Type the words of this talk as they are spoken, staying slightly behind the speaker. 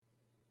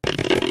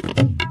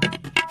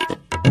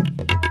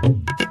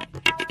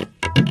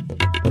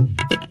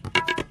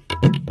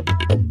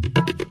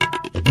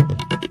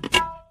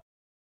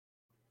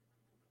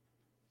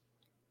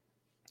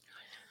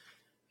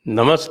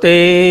नमस्ते।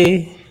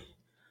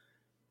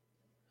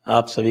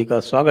 आप सभी का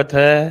स्वागत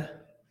है।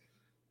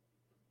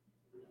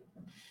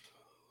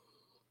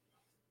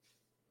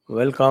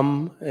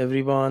 Welcome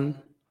everyone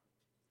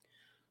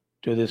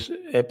to this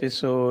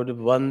episode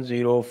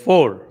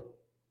 104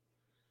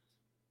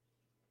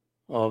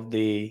 of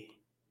the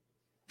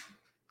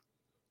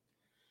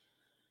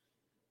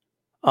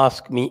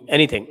Ask Me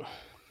Anything.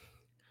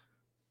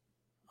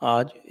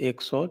 आज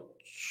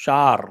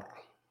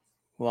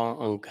 104वां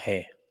अंक है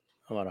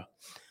हमारा।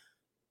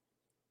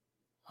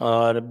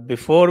 और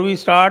before we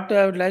start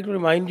I would like to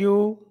remind you,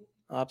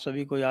 आप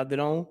सभी को याद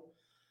दिलाऊं,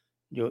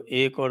 जो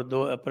 1 और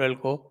 2 अप्रैल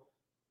को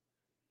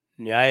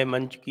न्याय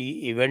मंच की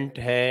इवेंट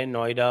है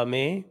नोएडा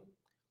में,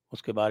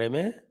 उसके बारे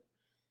में।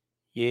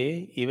 ये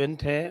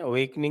इवेंट है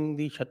अवेकनिंग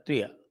द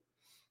क्षत्रिय।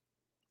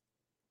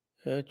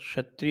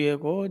 क्षत्रिय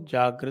को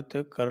जागृत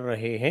कर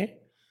रहे हैं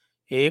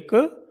एक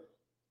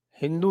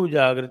हिंदू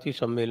जागृति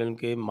सम्मेलन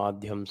के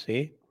माध्यम से।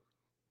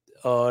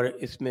 और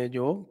इसमें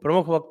जो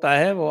प्रमुख वक्ता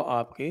है वो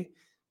आपके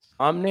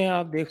सामने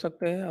आप देख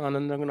सकते हैं।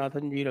 आनंद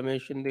रंगनाथन जी,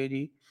 रमेश शिंदे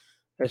जी,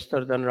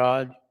 एस्तर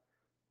धनराज,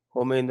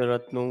 होमेंद्र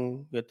रत्नू,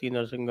 यति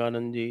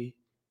नरसिंहानंद जी,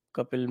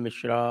 कपिल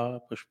मिश्रा,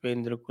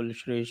 पुष्पेंद्र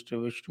कुलश्रेष्ठ,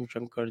 विष्णु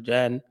शंकर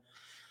जैन,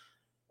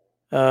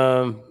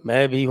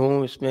 मैं भी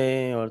हूँ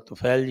इसमें, और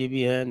तुफैल जी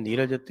भी हैं,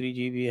 नीरज अत्री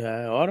जी भी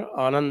हैं, और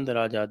आनंद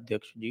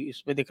राजाध्यक्ष जी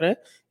इसमें दिख रहे हैं।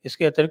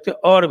 इसके अतिरिक्त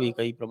और भी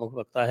कई प्रमुख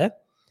वक्ता है।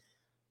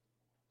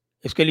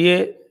 इसके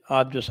लिए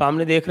आप जो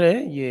सामने देख रहे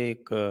हैं, ये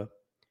एक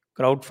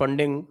क्राउड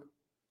फंडिंग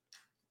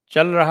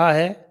चल रहा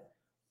है,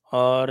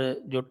 और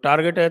जो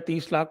टारगेट है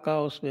 30 लाख का,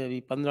 उसमें अभी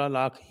 15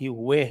 लाख ही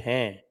हुए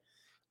हैं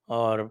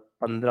और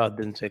 15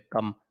 दिन से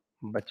कम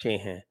बचे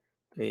हैं।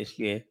 तो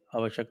इसलिए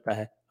आवश्यकता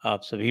है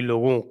आप सभी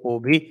लोगों को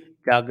भी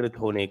जागृत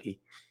होने की।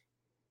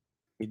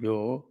 जो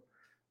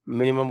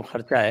मिनिमम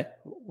खर्चा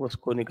है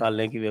उसको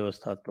निकालने की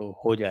व्यवस्था तो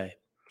हो जाए।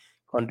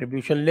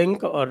 कंट्रीब्यूशन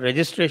लिंक और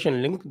रजिस्ट्रेशन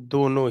लिंक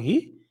दोनों ही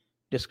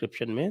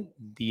डिस्क्रिप्शन में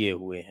दिए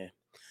हुए हैं।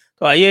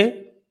 तो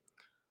आइए,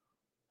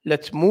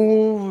 let's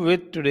move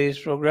with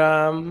today's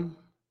programme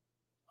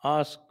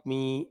ask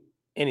me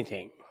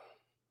anything.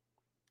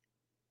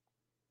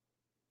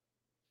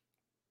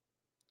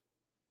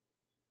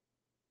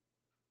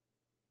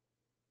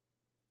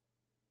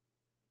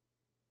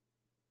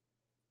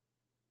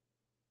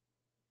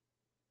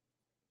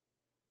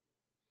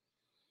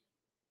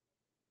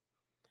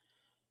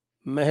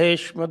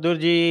 Mahesh Madhur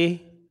ji,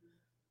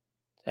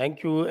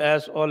 thank you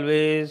as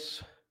always,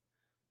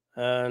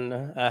 and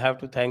I have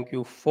to thank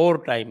you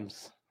 4 times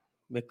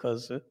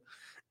because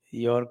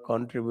your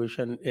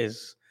contribution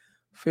is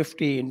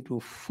 50 into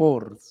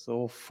 4, so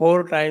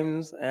 4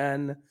 times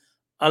and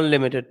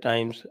unlimited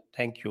times.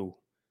 Thank you,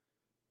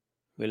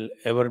 will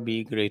ever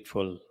be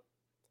grateful.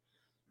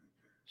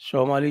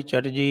 Somali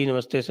Chatterjee,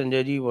 namaste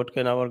Sanjay ji. What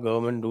can our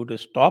government do to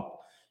stop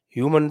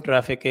human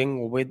trafficking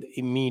with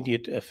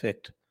immediate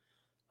effect?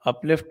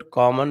 Uplift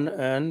common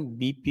and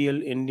BPL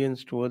Indians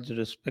towards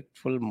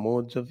respectful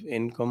modes of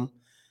income,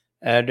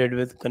 added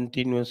with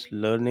continuous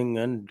learning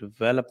and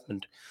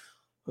development.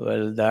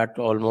 Well, that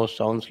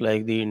almost sounds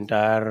like the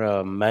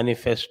entire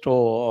manifesto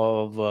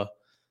of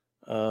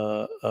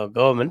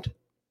government.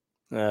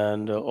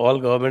 And all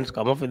governments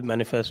come up with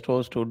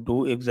manifestos to do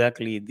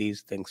exactly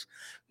these things.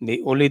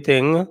 The only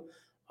thing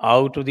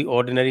out of the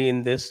ordinary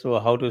in this, so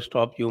how to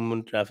stop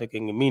human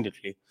trafficking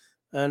immediately.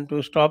 And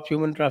to stop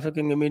human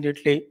trafficking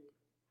immediately,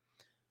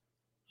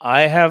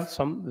 I have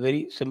some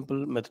very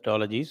simple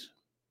methodologies,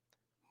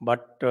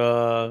 but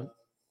the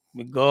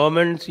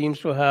government seems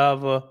to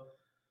have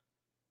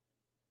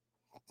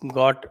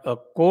got a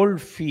cold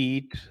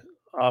feet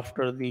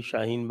after the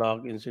Shaheen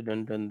Bagh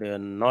incident, and they are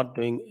not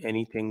doing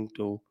anything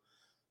to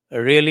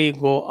really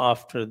go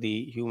after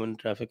the human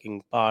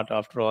trafficking part.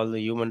 After all, the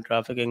human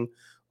trafficking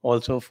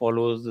also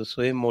follows the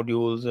same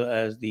modules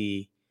as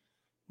the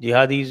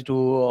jihadis do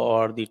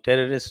or the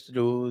terrorists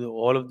do.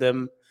 All of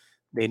them,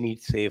 they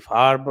need safe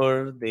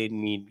harbor, they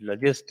need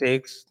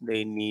logistics,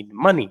 they need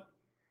money.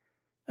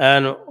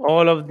 And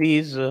all of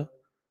these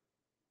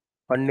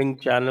funding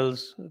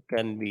channels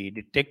can be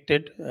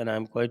detected, and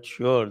I'm quite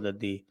sure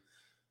that the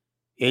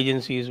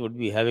agencies would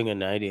be having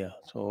an idea.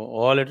 So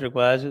all it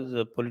requires is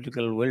a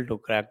political will to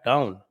crack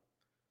down.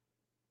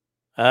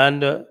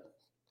 And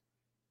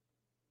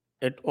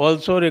it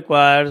also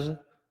requires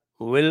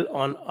will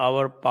on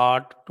our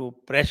part to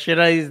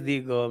pressurize the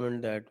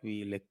government that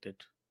we elected.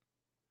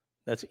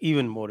 That's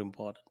even more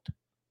important.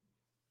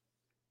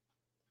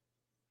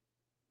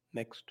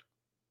 Next.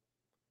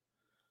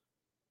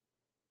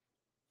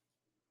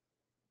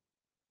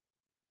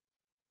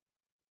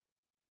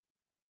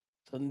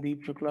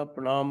 Sandeep Shukla,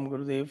 Pranam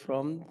Gurudev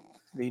from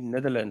the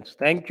Netherlands.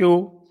 Thank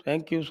you.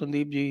 Thank you,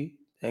 Sandeep ji.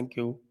 Thank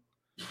you.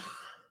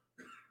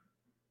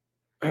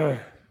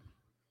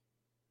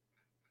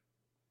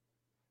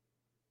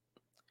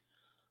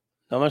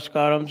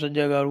 Namaskaram,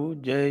 Sanjay Garu.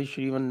 Jai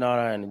Shriman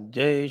Narayan.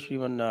 Jai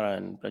Shriman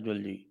Narayan.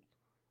 Prajwal ji.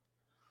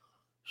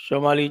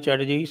 Somali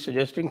Chatterjee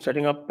suggesting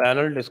setting up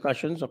panel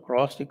discussions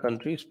across the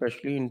country,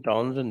 especially in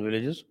towns and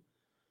villages.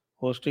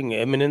 hosting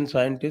eminent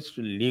scientists,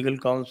 legal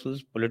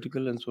counsels,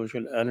 political and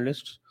social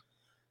analysts,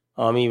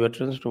 army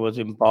veterans towards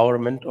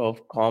empowerment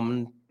of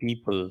common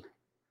people.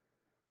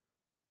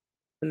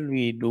 Well,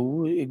 we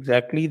do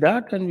exactly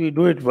that, and we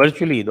do it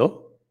virtually,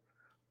 though.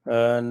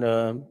 And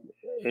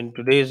in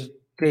today's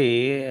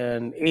day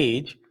and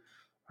age,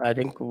 I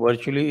think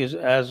virtually is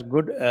as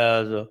good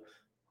as a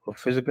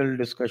physical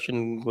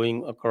discussion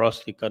going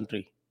across the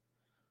country.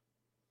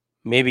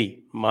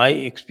 Maybe my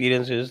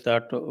experience is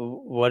that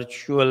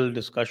virtual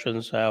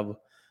discussions have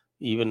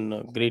even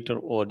a greater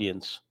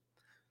audience.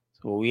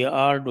 So we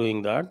are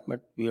doing that,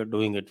 but we are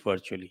doing it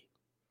virtually.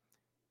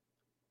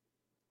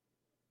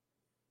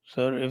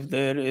 Sir, if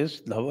there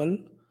is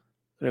Dhaval,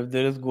 if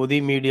there is Godi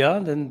media,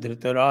 then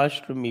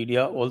Dhritarashtra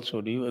media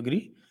also. Do you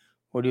agree?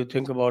 What do you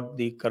think about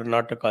the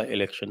Karnataka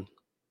election?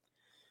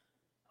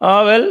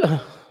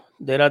 Well,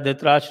 there are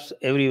Dhritarashtres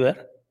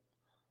everywhere.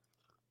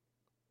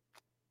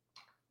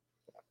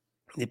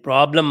 The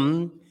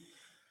problem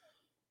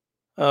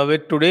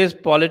with today's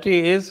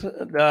polity is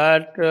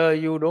that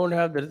you don't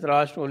have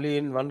Dhritarashtra only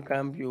in one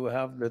camp, you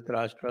have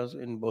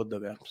Dhritarashtras in both the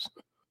camps.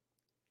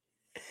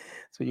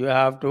 So you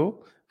have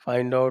to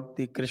find out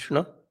the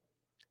Krishna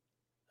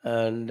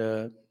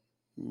and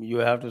you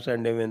have to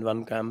send him in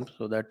one camp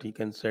so that he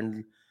can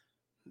send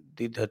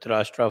the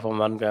Dhritarashtra from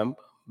one camp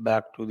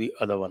back to the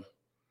other one.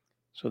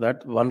 So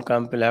that one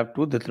camp will have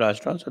two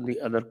Dhritarashtras and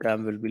the other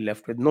camp will be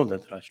left with no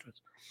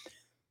Dhritarashtras.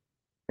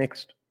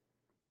 Next.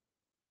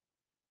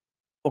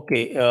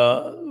 Okay,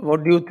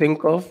 what do you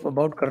think of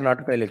about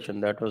Karnataka election?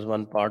 That was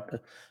one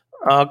part.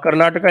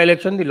 Karnataka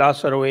election, the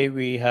last survey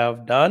we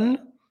have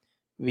done,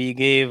 we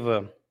gave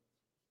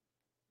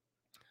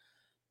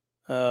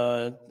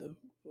uh,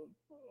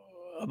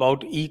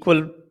 about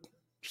equal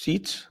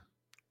seats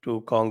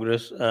to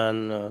Congress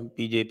and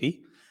BJP,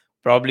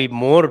 probably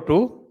more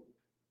to,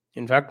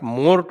 in fact,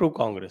 more to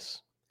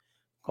Congress.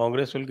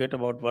 Congress will get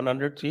about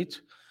 100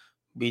 seats,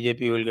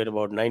 BJP will get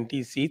about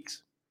 90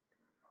 seats,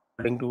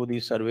 according to the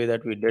survey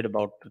that we did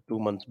about 2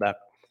 months back.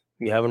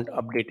 We haven't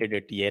updated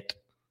it yet,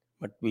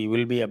 but we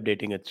will be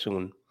updating it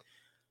soon.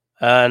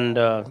 And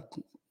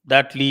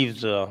that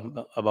leaves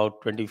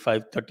about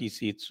 25-30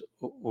 seats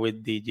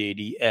with the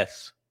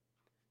JDS.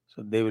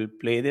 So they will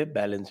play the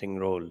balancing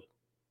role.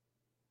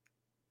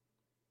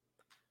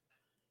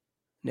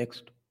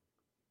 Next.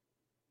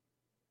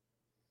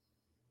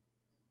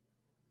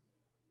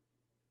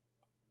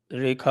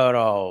 Rekha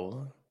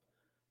Rao.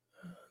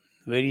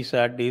 Very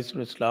sad days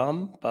for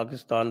Islam.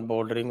 Pakistan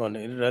bordering on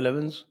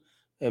irrelevance.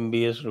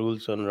 MBS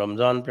rules on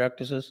Ramzan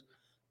practices.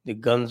 The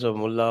guns of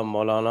Mullah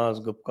Maulana's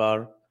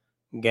Gupkar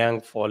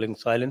gang falling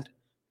silent.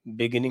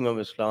 Beginning of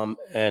Islam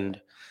end.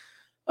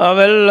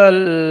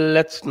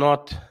 Let's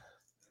not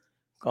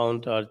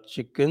count our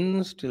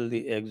chickens till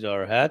the eggs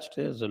are hatched.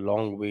 There's a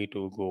long way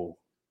to go.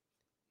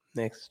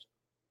 Next.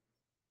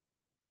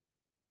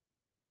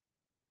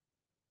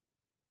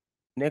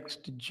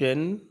 Next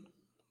gen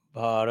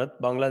Bharat.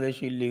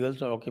 Bangladeshi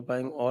illegals are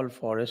occupying all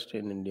forest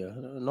in India.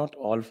 Not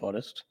all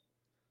forest.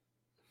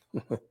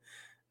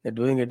 They're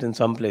doing it in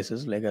some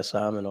places like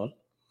Assam and all.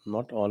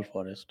 Not all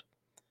forest.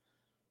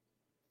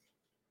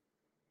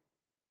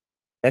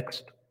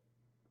 Next.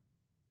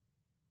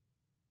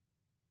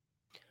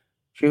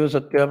 Shiva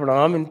Satya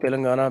Pranam in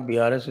Telangana,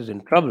 BRS is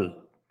in trouble.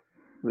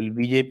 Will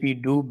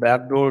BJP do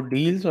backdoor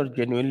deals or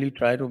genuinely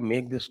try to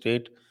make the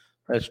state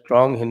a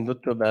strong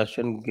Hindutva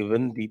bastion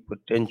given the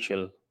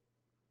potential?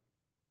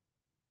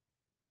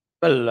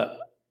 Well,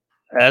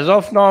 as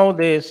of now,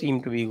 they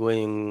seem to be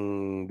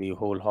going the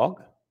whole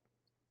hog.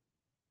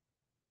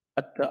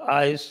 But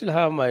I still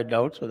have my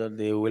doubts whether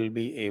they will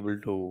be able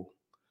to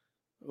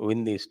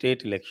win the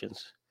state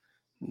elections.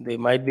 They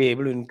might be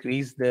able to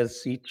increase their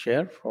seat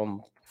share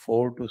from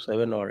 4 to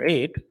 7 or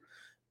 8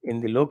 in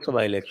the Lok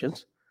Sabha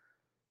elections.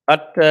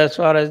 But as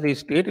far as the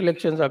state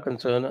elections are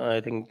concerned, I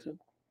think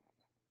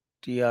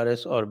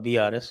TRS or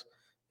BRS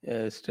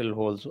still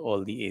holds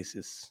all the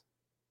aces.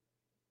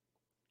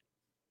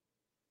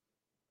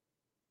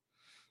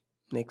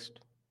 Next.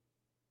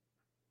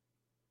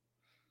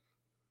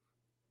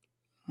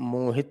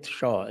 Mohit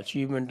Shah,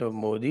 achievement of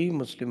Modi,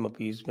 Muslim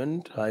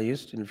appeasement,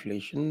 highest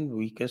inflation,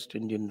 weakest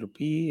Indian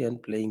rupee,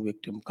 and playing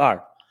victim card.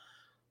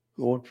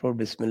 Vote for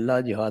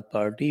Bismillah Jihad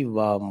Party.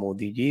 Wow,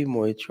 Modi ji,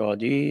 Mohit Shah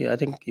ji. I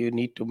think you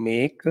need to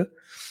make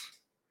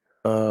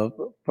uh,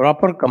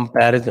 proper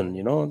comparison.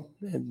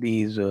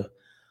 These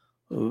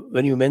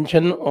when you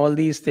mention all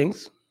these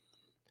things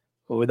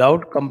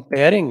without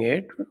comparing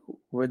it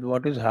with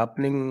what is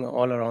happening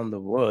all around the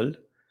world,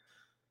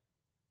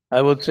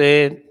 I would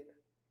say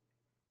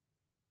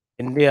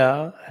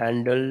India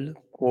handled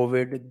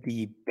COVID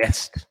the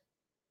best.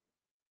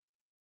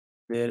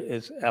 There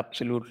is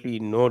absolutely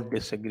no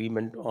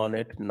disagreement on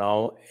it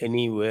now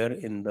anywhere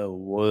in the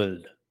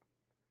world.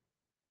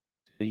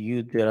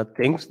 There are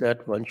things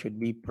that one should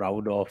be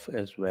proud of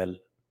as well.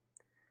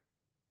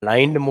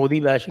 Blind Modi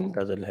bashing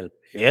doesn't help.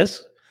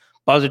 Yes,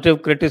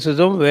 positive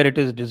criticism where it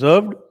is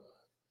deserved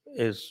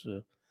is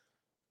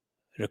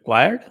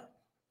required,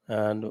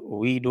 and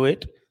we do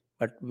it.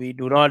 but we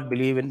do not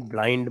believe in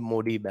blind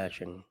Modi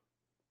bashing.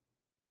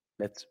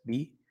 Let's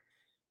be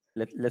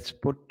let's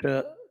put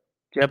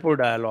Jaipur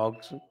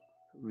dialogues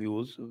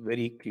views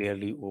very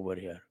clearly over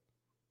here.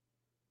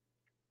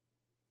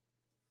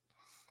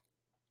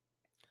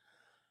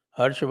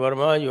 Harsh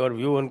Verma, your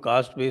view on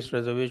caste-based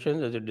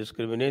reservations as it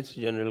discriminates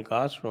general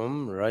caste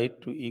from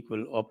right to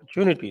equal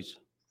opportunities.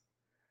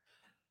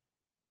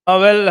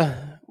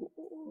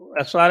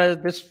 As far as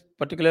this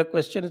particular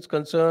question is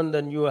concerned,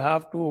 then you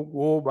have to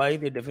go by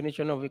the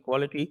definition of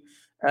equality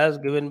as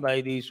given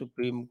by the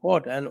Supreme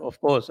Court, and of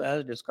course,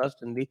 as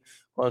discussed in the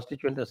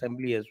Constituent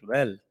Assembly as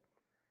well.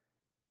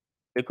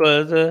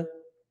 Because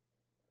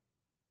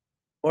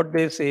what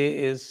they say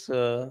is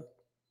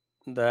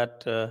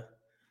that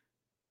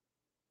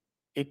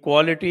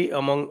equality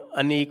among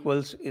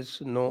unequals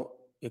is no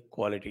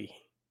equality.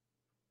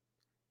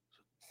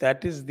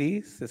 That is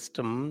the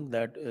system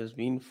that is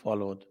being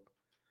followed,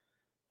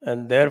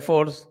 and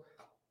therefore,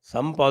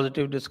 some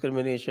positive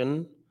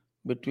discrimination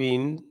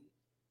between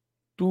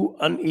two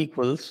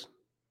unequals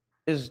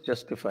is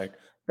justified.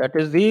 That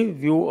is the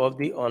view of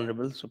the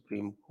Honorable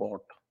Supreme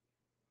Court.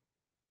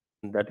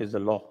 That is the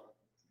law.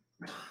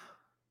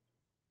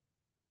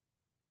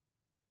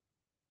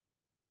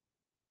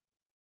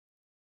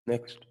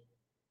 Next,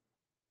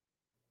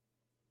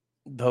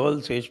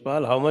 Dhaval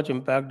Seshpal, how much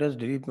impact does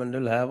Dilip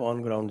Mandal have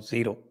on ground?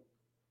 Zero.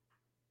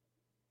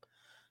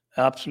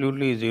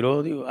 Absolutely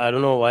zero. I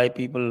don't know why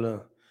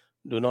people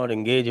do not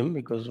engage him,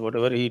 because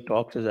whatever he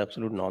talks is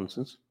absolute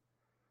nonsense.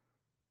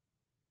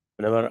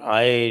 Whenever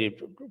I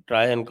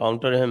try and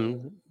counter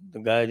him, the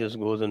guy just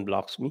goes and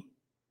blocks me.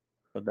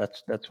 So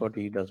that's what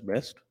he does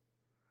best.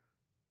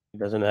 He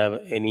doesn't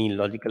have any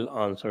logical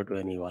answer to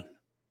anyone.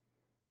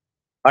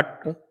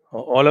 But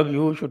all of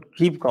you should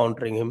keep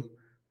countering him.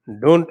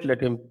 Don't let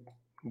him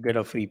get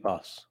a free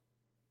pass.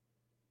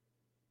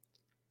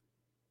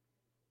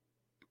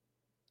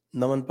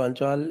 Naman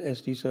Panchal,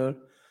 SD sir,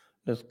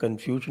 does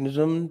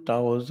Confucianism,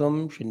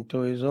 Taoism,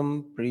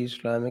 Shintoism,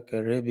 pre-Islamic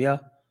Arabia,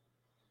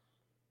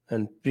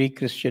 and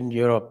pre-Christian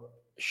Europe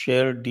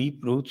share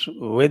deep roots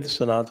with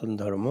Sanatan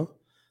Dharma?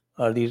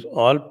 Are these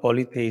all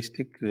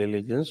polytheistic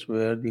religions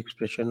where the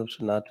expression of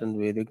Sanatan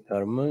Vedic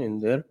Dharma in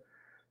their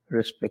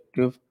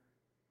respective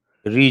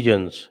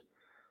regions?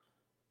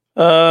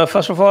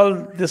 First of all,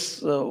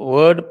 this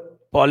word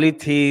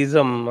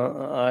polytheism,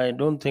 I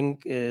don't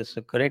think is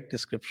a correct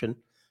description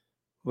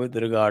with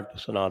regard to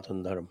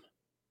Sanatan Dharma.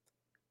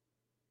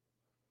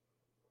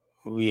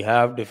 We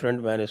have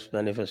different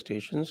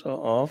manifestations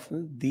of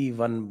the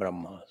one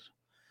Brahmas.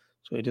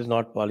 So it is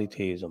not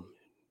polytheism.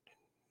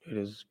 It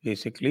is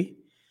basically,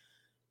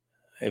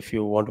 if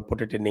you want to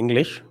put it in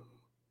English,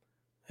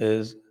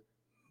 is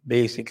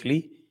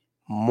basically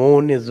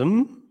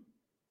monism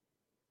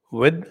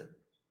with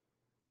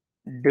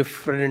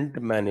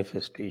different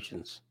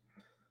manifestations.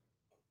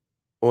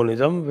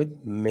 Monism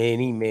with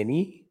many,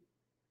 many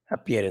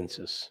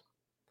appearances.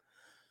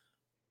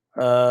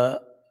 Uh,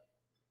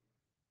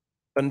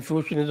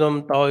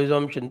 Confucianism,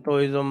 Taoism,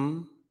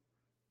 Shintoism,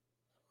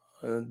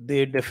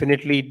 they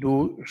definitely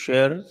do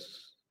share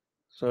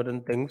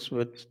certain things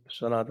with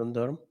Sanatan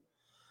Dharma.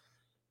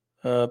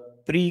 Uh,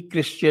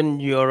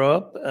 Pre-Christian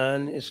Europe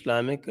and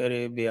Islamic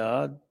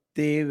Arabia,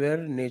 they were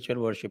nature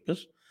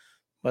worshippers,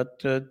 but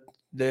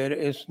there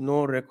is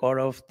no record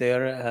of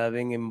their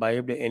having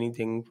imbibed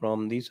anything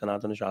from the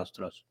Sanatana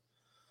Shastras.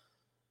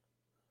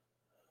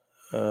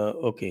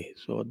 Okay,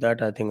 so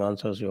that I think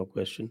answers your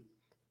question.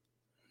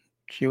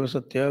 Shiva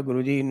Satya,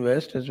 Guruji, in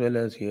West as well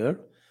as here,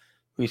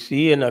 we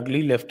see an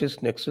ugly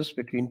leftist nexus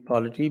between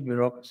polity,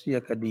 bureaucracy,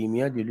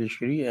 academia,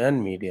 judiciary,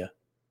 and media.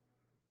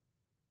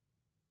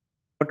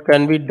 What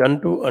can be done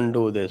to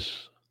undo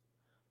this?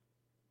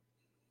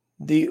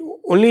 The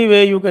only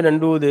way you can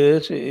undo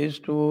this is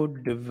to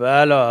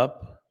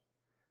develop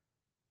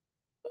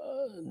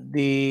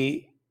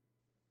the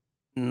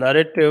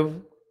narrative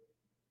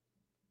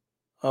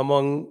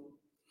among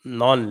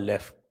non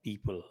left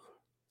people.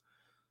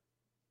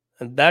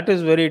 And that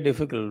is very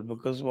difficult,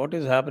 because what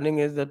is happening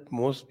is that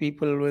most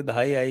people with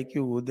high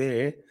IQ,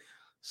 they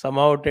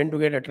somehow tend to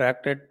get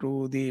attracted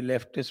to the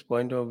leftist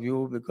point of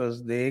view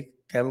because they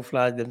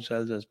camouflage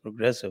themselves as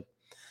progressive.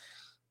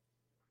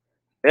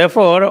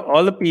 Therefore,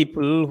 all the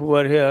people who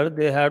are here,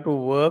 they have to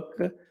work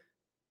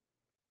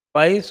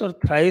twice or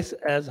thrice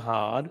as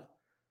hard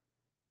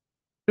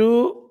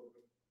to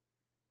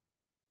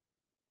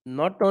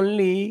not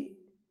only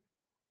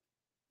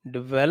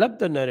develop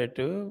the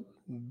narrative,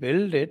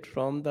 build it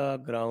from the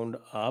ground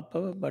up,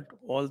 but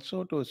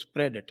also to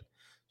spread it.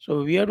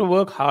 So we have to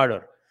work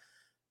harder.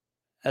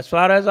 As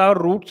far as our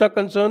roots are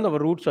concerned, our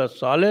roots are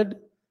solid.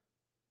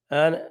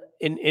 And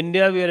in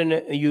India, we are in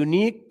a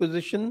unique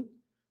position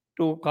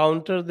to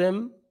counter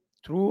them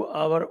through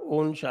our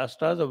own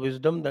Shastras, the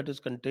wisdom that is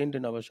contained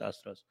in our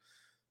Shastras.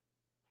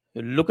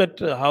 Look at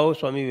how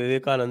Swami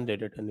Vivekananda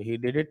did it, and he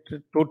did it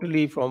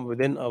totally from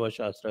within our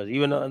Shastras.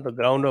 Even on the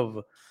ground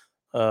of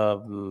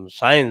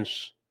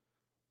science,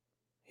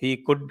 he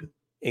could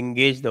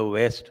engage the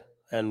West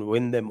and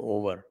win them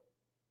over.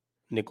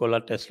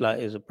 Nikola Tesla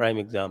is a prime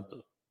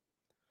example.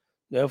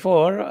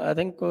 Therefore, I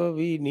think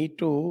we need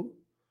to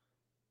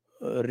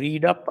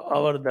read up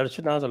our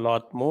darshanas a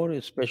lot more,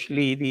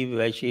 especially the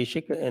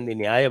Vaisheshik and the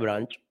Nyaya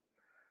branch.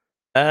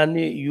 And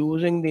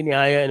using the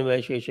Nyaya and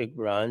Vaisheshik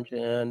branch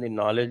and the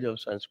knowledge of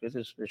Sanskrit,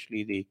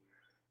 especially the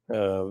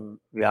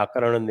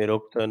Vyakarana,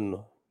 Nirukta, and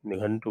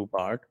Nighantu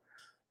part,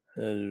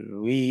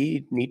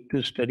 we need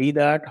to study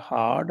that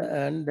hard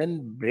and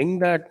then bring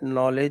that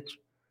knowledge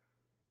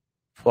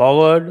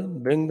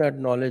forward, bring that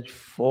knowledge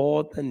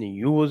forth, and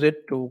use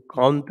it to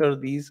counter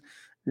these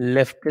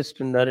leftist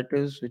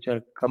narratives which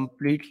are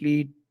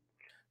completely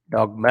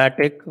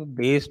dogmatic,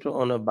 based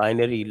on a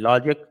binary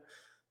logic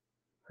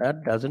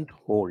that doesn't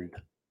hold.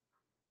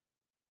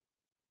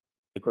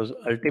 Because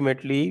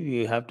ultimately,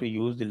 we have to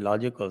use the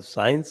logic of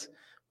science,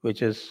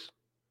 which is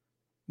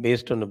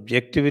based on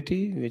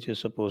objectivity, which is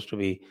supposed to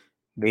be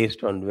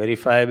based on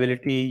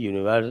verifiability,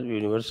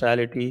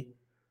 universality,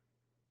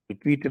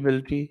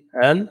 repeatability,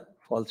 and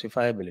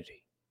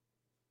falsifiability.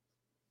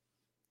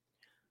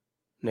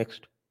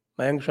 Next,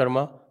 Mayank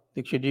Sharma.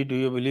 Dikshitji, do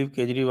you believe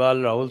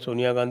Kejriwal, Rahul,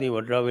 Sonia Gandhi,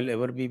 Vadra will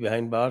ever be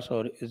behind bars,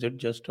 or is it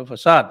just a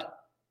facade?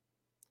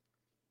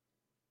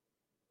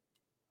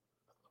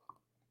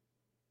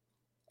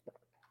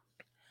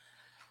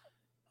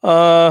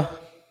 Uh,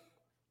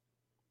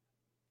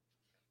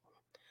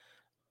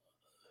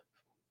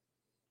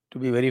 to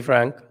be very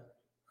frank,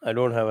 I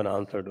don't have an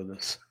answer to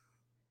this.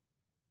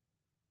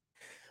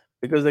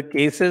 Because the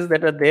cases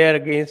that are there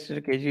against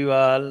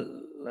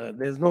Kejriwal,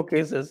 there's no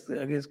cases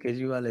against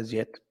Kejriwal as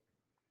yet.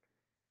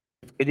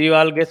 If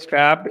Kejriwal gets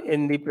trapped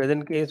in the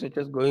present case, which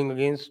is going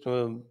against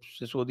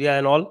Sisodia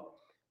and all,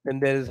 then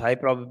there is high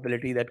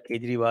probability that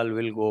Kejriwal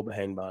will go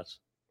behind bars.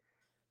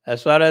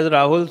 As far as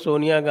Rahul,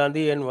 Sonia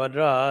Gandhi, and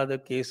Vadra, the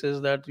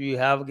cases that we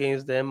have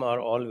against them are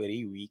all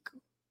very weak.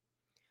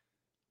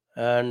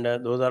 And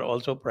those are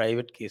also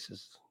private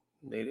cases.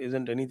 There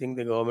isn't anything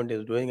the government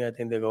is doing. I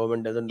think the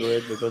government doesn't do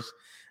it because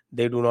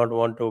they do not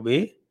want to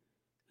be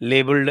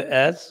labeled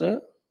as uh,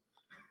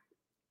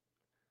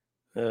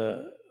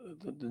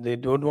 they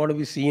don't want to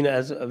be seen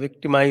as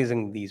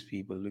victimizing these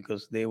people,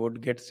 because they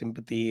would get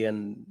sympathy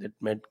and it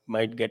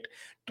might get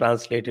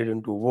translated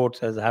into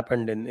votes, as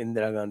happened in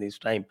Indira Gandhi's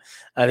time.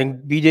 I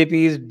think BJP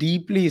is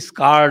deeply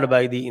scarred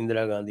by the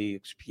Indira Gandhi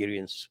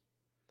experience,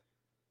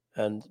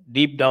 and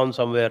deep down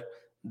somewhere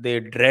they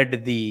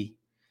dread the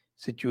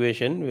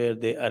situation where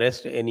they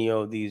arrest any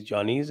of these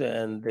Johnnies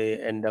and they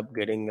end up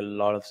getting a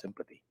lot of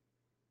sympathy.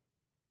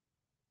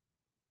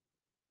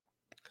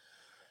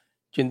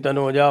 Chintan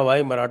Oja,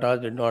 why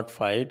Marathas did not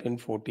fight in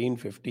 14,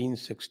 15,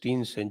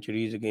 16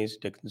 centuries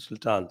against Deccan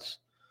Sultans?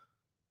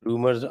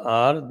 Rumors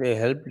are they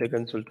helped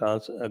Deccan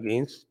Sultans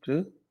against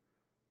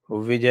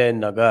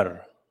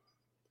Vijayanagar.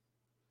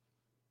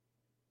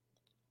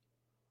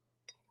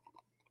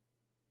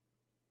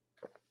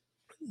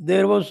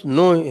 There was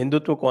no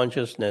Hindutva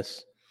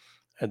consciousness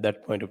at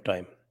that point of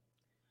time.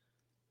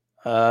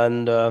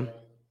 And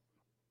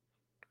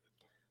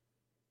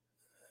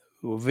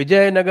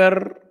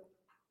Vijayanagar,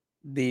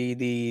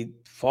 the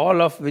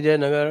fall of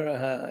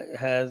Vijayanagar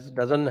has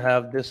doesn't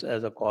have this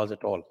as a cause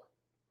at all.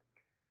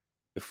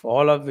 The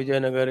fall of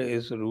Vijayanagar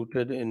is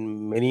rooted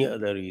in many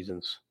other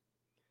reasons.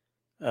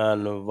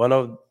 And one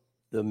of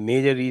the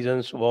major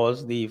reasons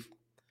was the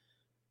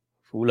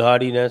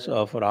foolhardiness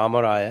of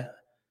Ramaraya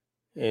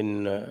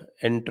in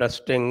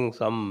entrusting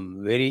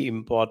some very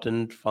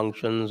important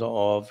functions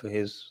of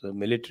his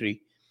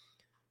military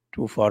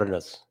to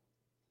foreigners,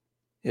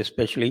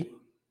 especially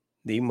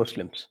the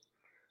Muslims.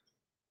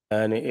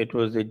 And it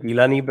was the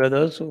Gilani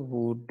brothers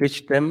who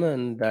ditched them,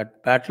 and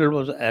that battle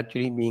was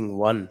actually being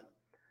won.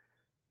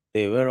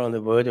 They were on the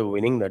verge of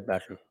winning that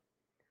battle.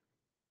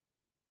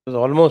 It was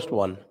almost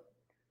won.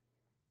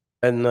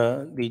 And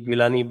the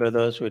Gilani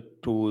brothers,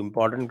 with two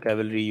important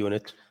cavalry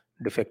units,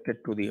 defected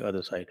to the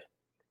other side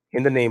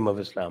in the name of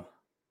Islam.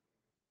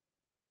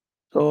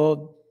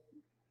 So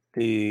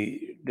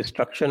the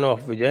destruction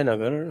of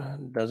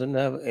Vijayanagar doesn't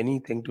have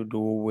anything to do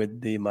with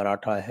the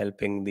Maratha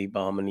helping the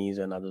Bahmanis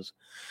and others.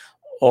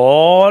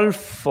 All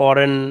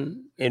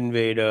foreign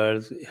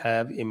invaders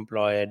have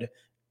employed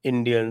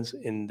Indians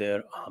in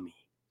their army.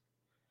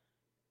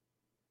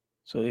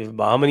 So if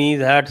Bahmanis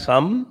had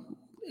some,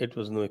 it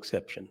was no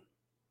exception.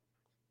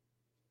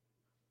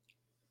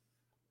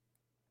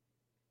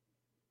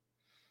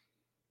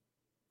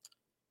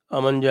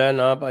 अमन जैन,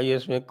 आप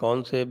IAS में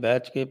कौन से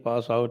batch के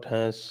pass out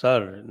हैं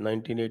sir?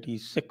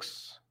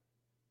 1986.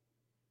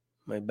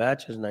 My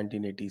batch is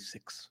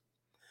 1986.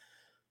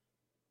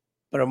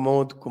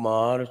 Pramod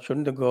Kumar,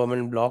 shouldn't the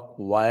government block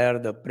wire,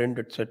 the print,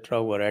 etc.,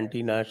 who are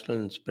anti-national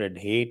and spread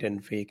hate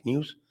and fake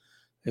news?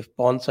 If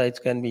porn sites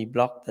can be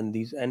blocked, then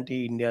these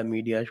anti-India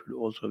media should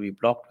also be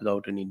blocked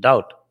without any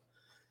doubt.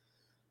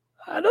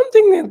 I don't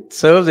think it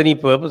serves any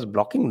purpose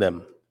blocking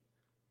them.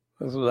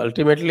 So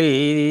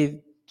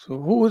ultimately, so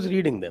who is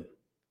reading them?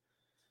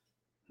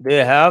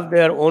 They have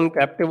their own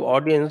captive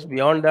audience.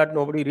 Beyond that,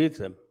 nobody reads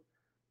them.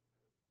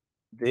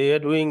 They are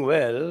doing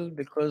well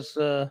because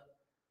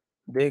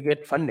they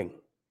get funding.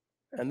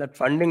 and that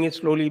funding is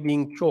slowly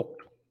being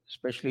choked,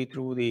 especially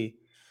through the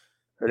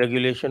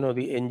regulation of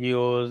the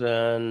NGOs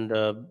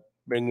and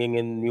bringing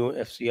in new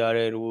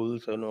FCRA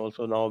rules and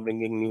also now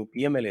bringing new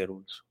PMLA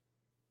rules.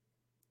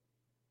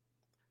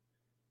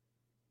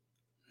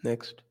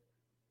 Next.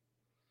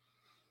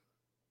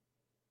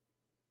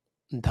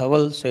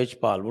 Dhaval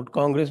Sejpal, would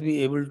Congress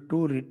be able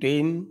to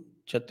retain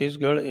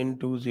Chhattisgarh in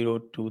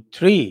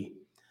 2023?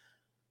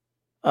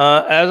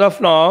 As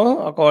of now,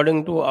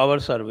 according to our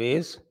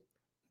surveys,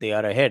 they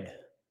are ahead.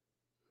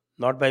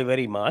 Not by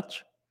very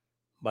much,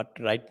 but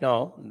right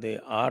now they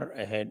are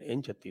ahead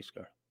in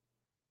Chhattisgarh.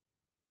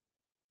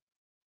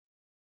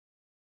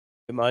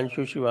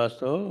 Himanshu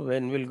Srivastav,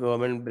 when will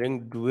government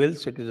bring dual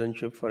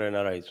citizenship for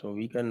NRI so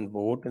we can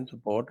vote and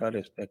support our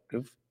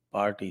respective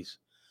parties?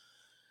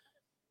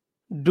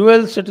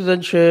 Dual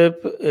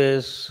citizenship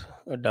is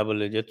a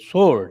double-edged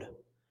sword.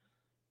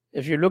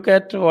 If you look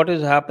at what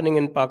is happening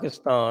in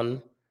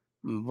Pakistan,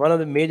 one of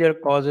the major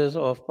causes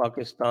of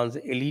Pakistan's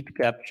elite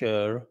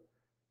capture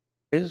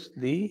is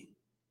the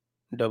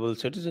double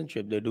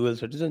citizenship, the dual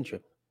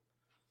citizenship.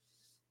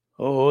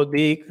 Oh,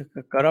 the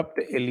corrupt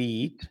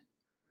elite,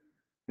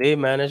 they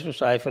manage to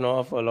siphon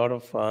off a lot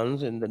of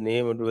funds in the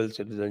name of dual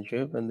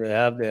citizenship, and they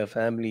have their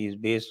families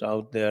based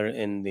out there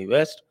in the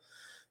West.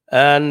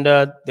 And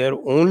their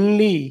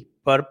only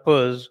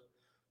purpose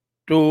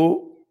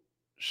to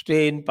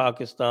stay in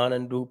Pakistan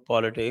and do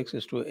politics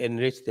is to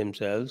enrich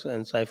themselves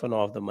and siphon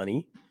off the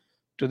money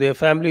to their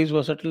families who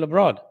are settled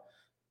abroad.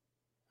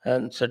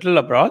 And settle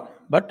abroad,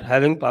 but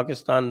having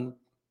Pakistan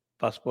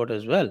passport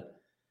as well.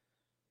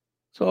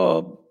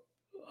 So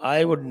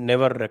I would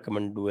never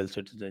recommend dual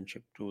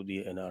citizenship to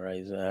the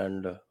NRIs.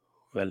 And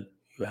well,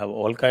 you have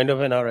all kind of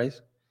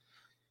NRIs.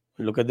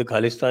 Look at the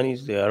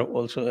Khalistanis; they are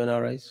also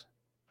NRIs.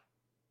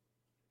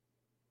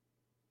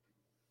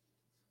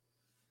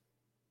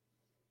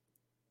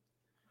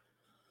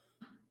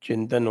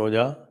 Chintan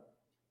Oja,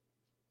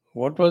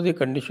 what was the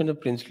condition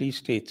of princely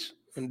states?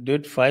 And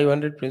did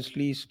 500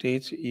 princely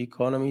states'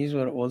 economies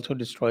were also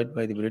destroyed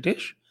by the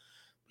British?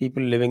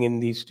 People living in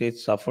these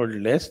states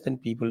suffered less than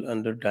people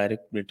under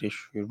direct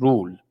British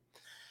rule.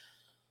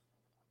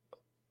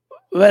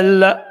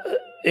 Well,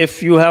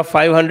 if you have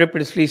 500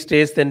 princely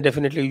states, then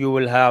definitely you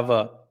will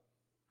have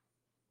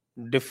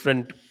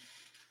different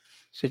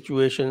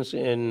situations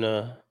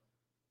in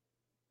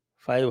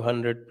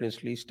 500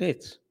 princely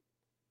states.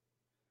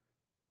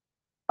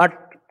 But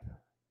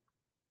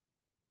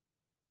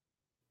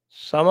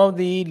some of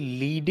the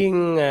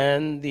leading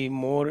and the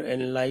more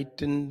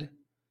enlightened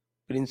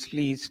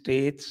princely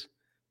states,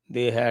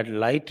 they had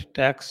light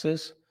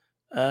taxes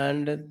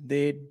and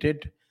they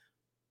did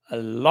a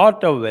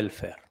lot of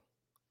welfare.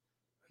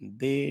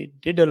 They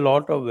did a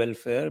lot of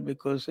welfare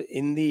because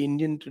in the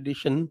Indian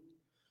tradition,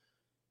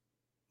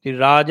 the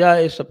Raja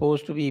is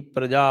supposed to be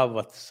Praja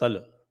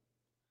Vatsal.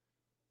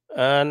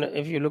 And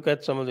if you look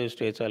at some of these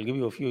states, I'll give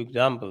you a few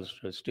examples.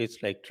 States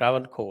like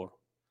Travancore,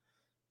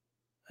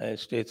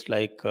 states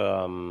like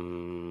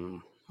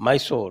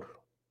Mysore,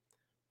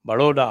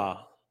 Baroda,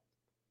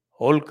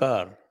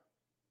 Holkar,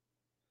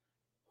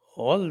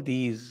 all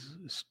these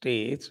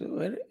states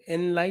were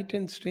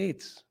enlightened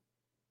states.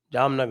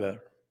 Jamnagar,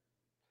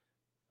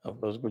 of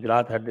course,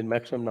 Gujarat had the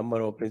maximum number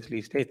of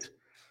princely states,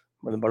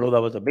 but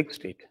Baroda was a big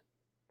state.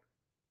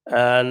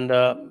 And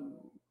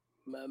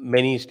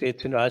many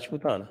states in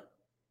Rajputana,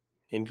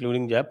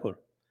 including Jaipur,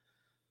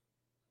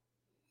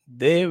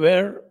 they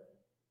were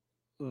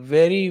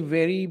very,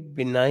 very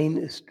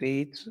benign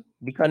states.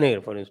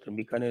 Bikaner, for instance,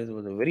 Bikaner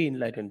was a very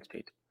enlightened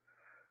state.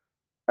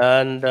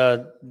 And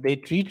they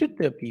treated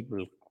their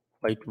people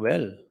quite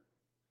well.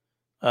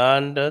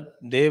 And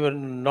they were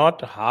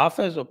not half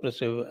as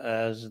oppressive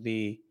as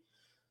the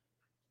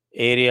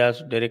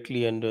areas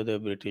directly under the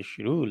British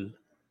rule.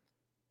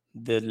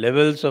 The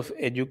levels of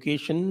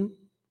education,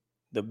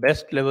 the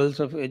best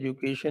levels of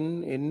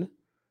education in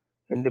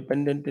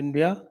independent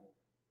India,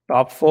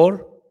 top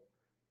four,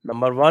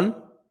 number one,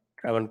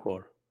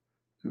 Travancore,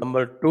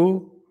 number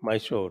two,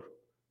 Mysore,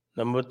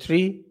 number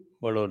three,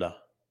 Baroda.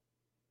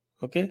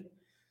 Okay,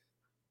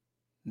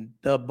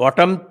 the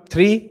bottom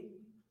three,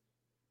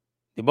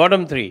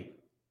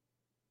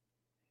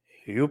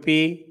 UP,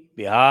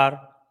 Bihar,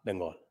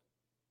 Bengal.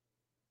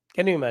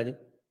 Can you imagine?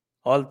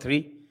 All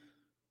three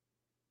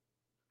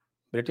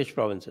British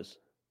provinces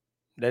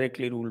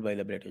directly ruled by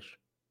the British.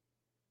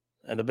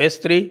 And the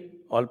best three,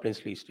 all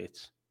princely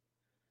states.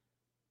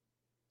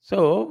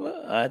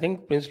 So I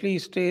think princely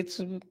states,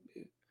 a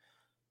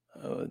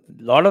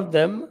lot of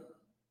them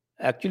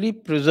actually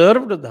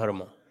preserved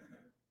Dharma.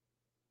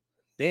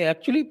 They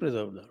actually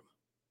preserved Dharma.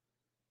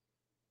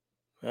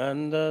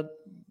 And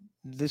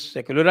this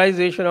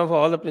secularization of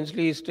all the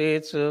princely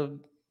states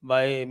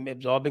by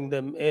absorbing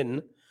them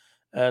in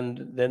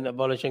and then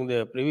abolishing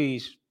their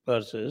privy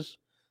purses,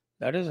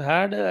 that has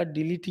had a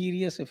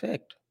deleterious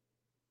effect.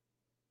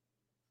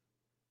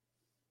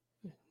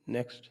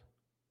 Next.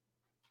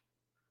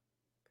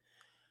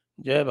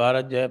 जय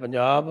भारत जय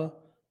Punjab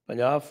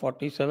Punjab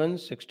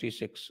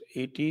 4766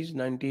 80s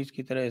 90s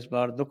की तरह इस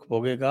बार दुख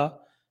भोगेगा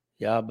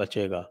या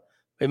बचेगा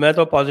भाई मैं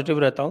तो पॉज़िटिव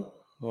रहता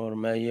हूँ और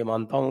मैं ये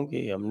मानता हूँ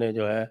कि हमने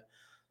जो है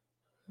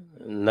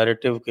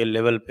नैरेटिव के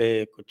लेवल पे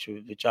कुछ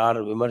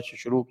विचार-विमर्श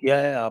शुरू किया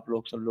है, आप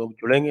लोग सब लोग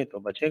जुड़ेंगे तो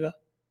बचेगा।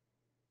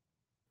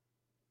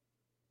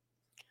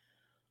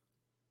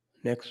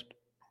 Next,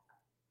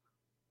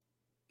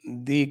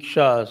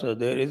 Diksha. So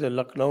there is a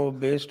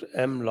Lucknow-based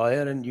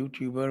lawyer and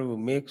YouTuber who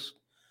makes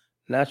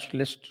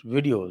nationalist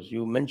videos.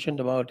 You mentioned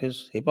about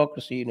his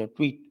hypocrisy in a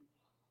tweet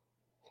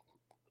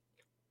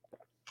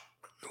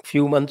a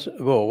few months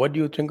ago. What do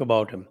you think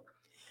about him?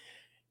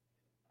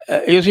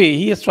 You see,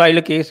 he has filed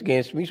a case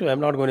against me, so I'm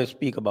not going to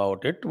speak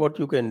about it. What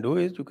you can do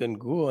is you can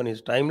go on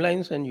his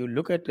timelines and you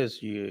look at his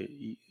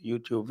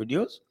YouTube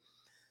videos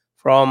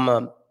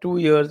from 2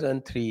 years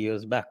and 3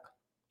 years back.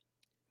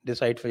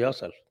 Decide for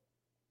yourself.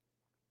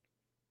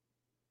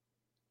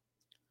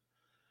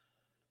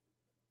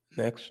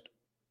 Next.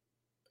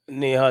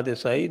 Neha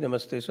Desai,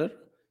 Namaste, sir.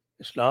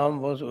 Islam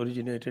was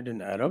originated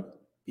in Arab.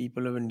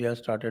 People of India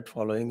started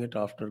following it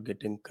after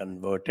getting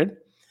converted.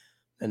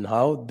 And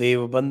how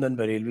Devband and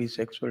Barelvi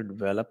sects were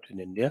developed in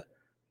India.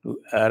 Do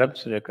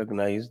Arabs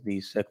recognize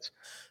these sects?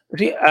 You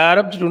see,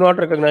 Arabs do not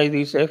recognize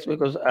these sects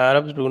because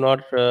Arabs do not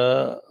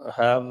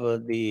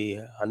have the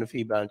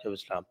Hanafi branch of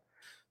Islam.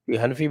 The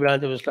Hanafi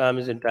branch of Islam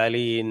is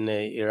entirely in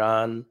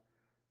Iran,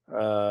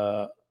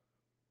 uh,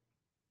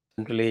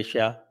 Central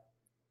Asia,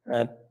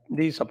 and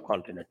the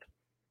subcontinent.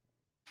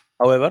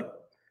 However,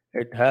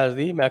 it has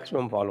the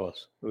maximum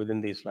followers within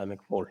the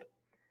Islamic fold.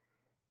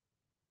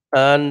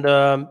 And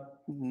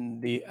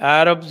the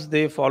Arabs,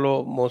 they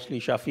follow mostly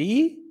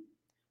Shafi'i,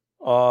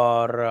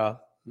 or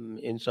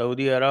in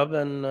Saudi Arab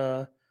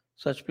and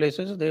such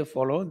places, they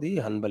follow the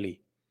Hanbali.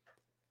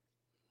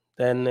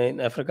 Then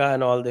in Africa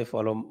and all, they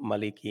follow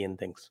Maliki and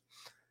things.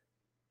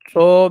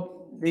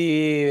 So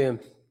the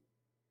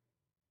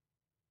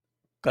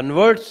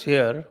converts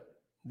here,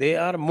 they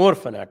are more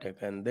fanatic,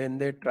 and then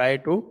they try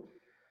to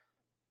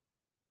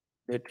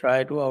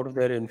out of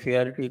their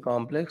inferiority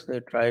complex, they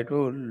try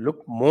to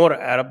look more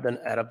Arab than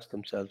Arabs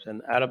themselves,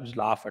 and Arabs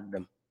laugh at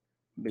them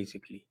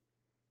basically.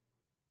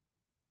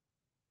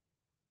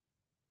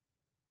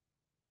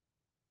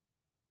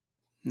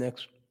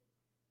 Next,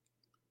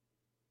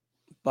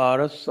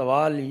 पारस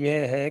सवाल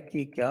यह है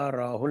कि क्या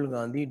Rahul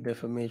Gandhi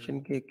defamation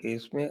के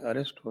case में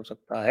arrest हो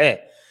सकता है,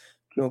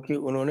 क्योंकि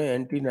उन्होंने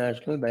एंटी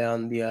नेशनल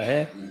बयान दिया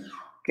है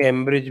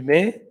कैम्ब्रिज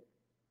में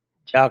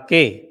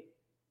जाके।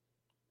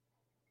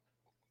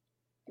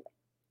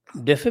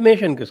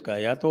 डेफेमेशन किसका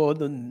है? या तो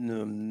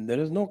there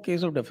is no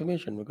case of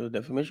defamation because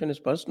defamation is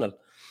personal,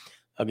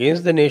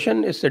 against the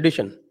nation is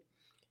sedition,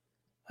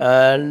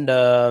 and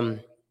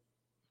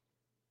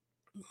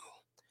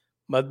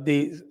but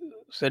the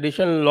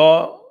sedition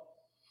law,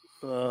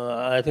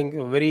 I think,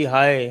 very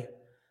high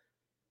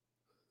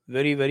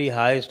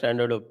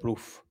standard of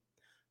proof,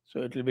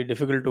 so it will be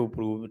difficult to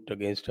prove it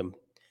against him.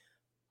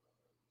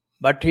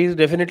 But he's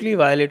definitely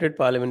violated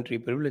parliamentary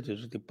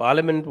privileges. The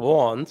parliament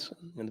wants,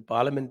 and the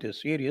parliament is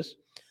serious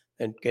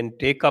and can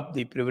take up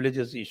the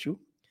privileges issue,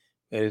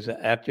 where he's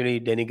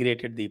actually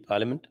denigrated the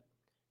parliament,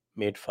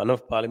 made fun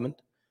of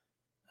parliament,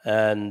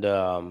 and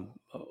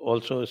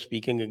also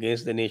speaking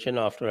against the nation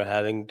after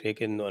having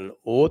taken an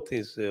oath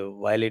is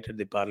violated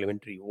the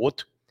parliamentary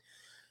oath.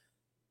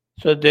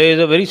 So there is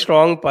a very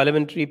strong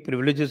parliamentary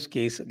privileges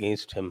case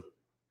against him.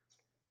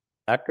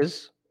 That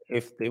is,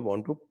 if they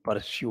want to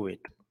pursue it.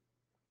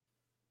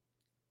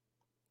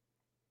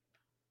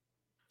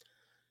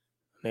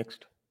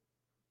 Next.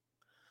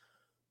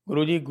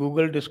 Guruji,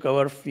 Google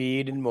Discover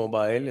feed in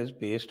mobile is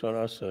based on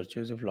our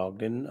searches. If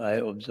logged in, I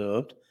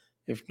observed.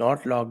 If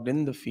not logged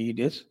in, the feed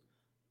is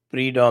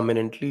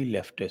predominantly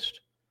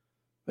leftist.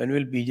 When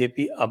will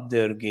BJP up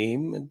their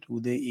game, and do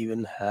they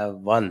even have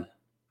one?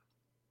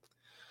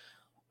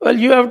 Well,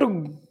 you have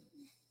to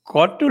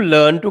got to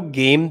learn to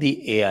game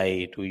the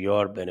AI to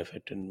your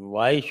benefit, and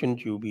why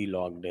shouldn't you be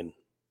logged in?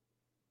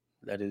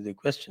 That is the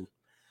question.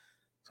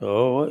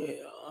 So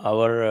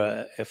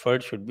our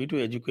effort should be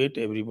to educate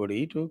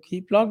everybody to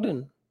keep logged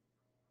in,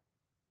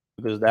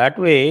 because that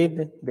way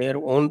their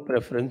own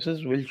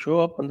preferences will show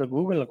up on the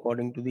Google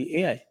according to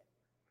the AI.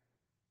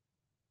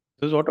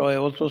 This is what I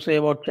also say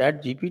about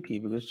Chat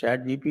GPT, because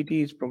Chat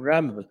GPT is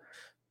programmable.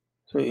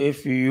 So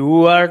if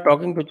you are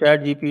talking to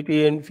Chat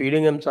GPT and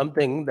feeding him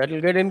something, that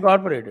will get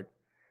incorporated.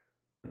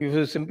 If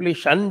you simply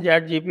shun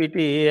Chat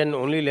GPT and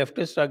only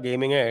leftists are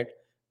gaming it,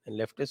 then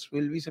leftists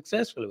will be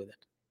successful with it.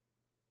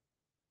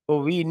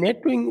 So we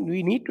need to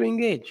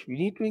engage. We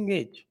need to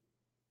engage.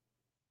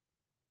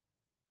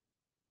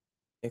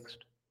 Next.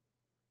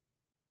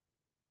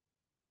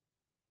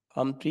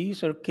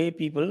 Trees or K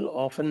people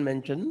often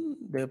mention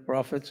their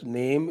prophet's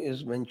name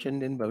is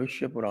mentioned in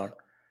Bhavishya Puran.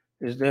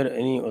 Is there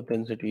any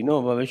authenticity?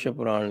 No, Bhavishya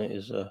Puran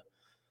is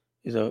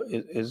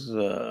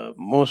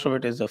most of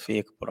it is a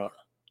fake Puran.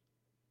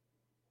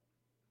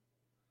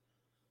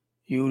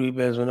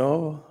 You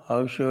know,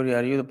 how sure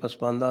are you the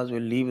Paspandas will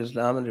leave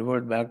Islam and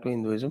revert back to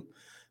Hinduism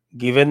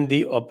given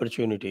the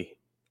opportunity?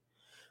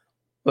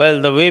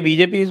 Well, the way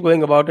BJP is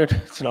going about it,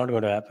 it's not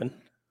going to happen.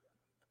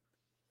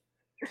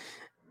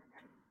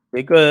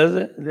 because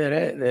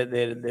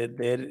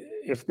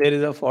if there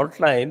is a fault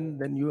line,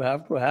 then you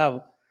have to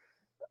have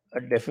a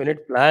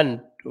definite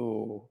plan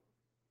to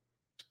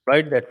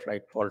exploit that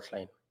fault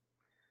line.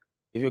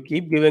 If you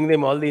keep giving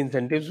them all the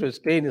incentives to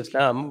stay in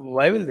Islam,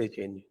 why will they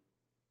change?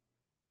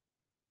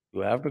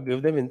 You have to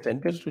give them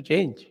incentives to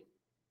change.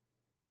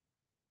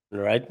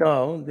 Right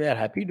now, they are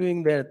happy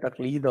doing their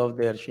taqleed of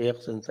their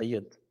sheikhs and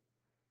sayyids,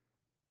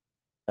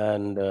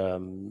 and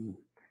the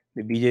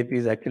BJP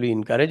is actually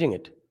encouraging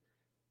it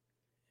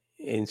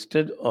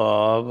instead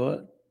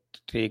of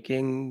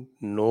taking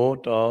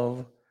note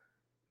of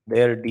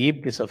their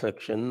deep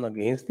disaffection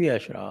against the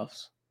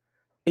Ashrafs,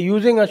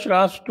 using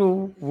Ashrafs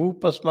to woo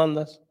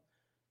Pasmandas.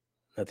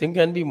 Nothing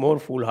can be more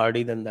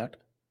foolhardy than that.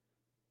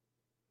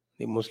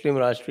 The Muslim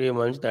Rashtriya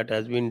Manch that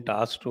has been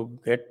tasked to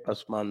get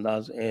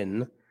Pasmandas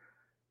in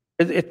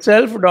is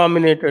itself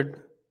dominated,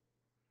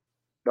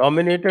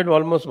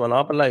 almost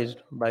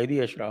monopolized by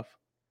the Ashraf.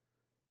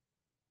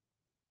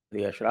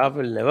 The Ashraf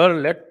will never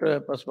let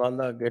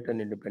Pasmanda get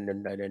an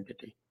independent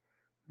identity.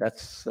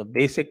 That's a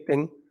basic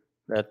thing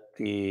that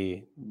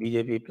the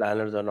BJP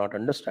planners are not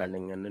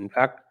understanding. And in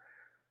fact,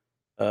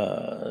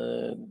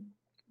 uh,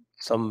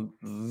 some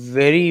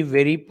very,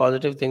 very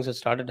positive things have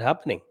started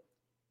happening.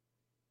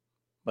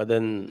 But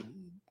then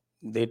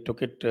they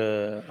took it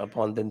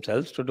upon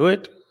themselves to do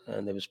it,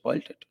 and they've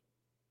spoiled it.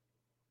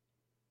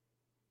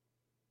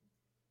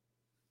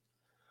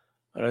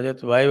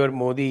 Rajat, why were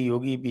Modi,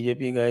 Yogi,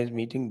 BJP guys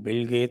meeting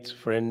Bill Gates,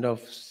 friend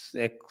of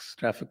sex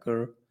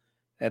trafficker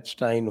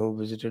Epstein, who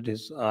visited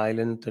his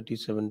island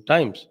 37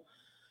 times?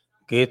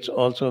 Gates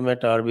also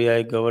met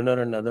RBI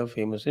governor and other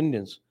famous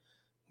Indians.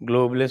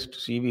 Globalist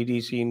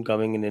CBD scene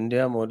coming in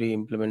India. Modi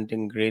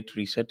implementing Great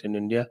Reset in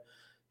India.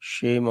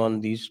 Shame on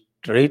these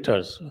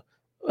traitors.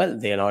 Well,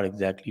 they are not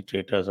exactly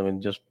traitors. I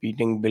mean, just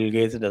beating Bill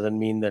Gates doesn't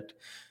mean that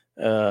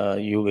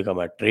you become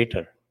a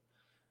traitor.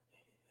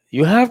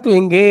 You have to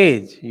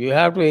engage. You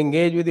have to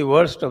engage with the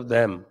worst of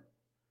them.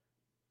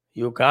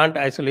 You can't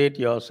isolate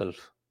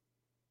yourself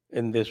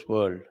in this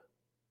world.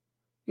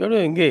 You have to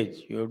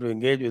engage. You have to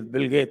engage with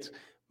Bill Gates.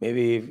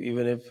 Maybe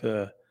even if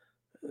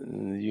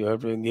you have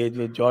to engage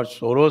with George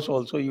Soros,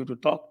 also you have to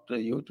talk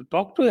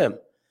to him,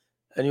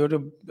 and you have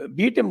to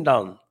beat him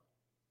down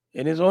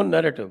in his own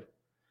narrative.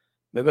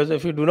 Because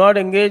if you do not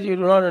engage, you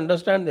do not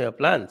understand their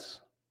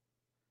plans.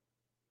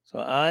 So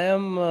I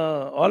am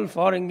all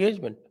for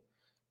engagement.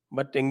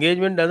 But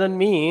engagement doesn't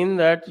mean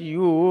that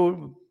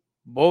you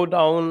bow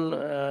down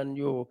and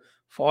you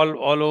fall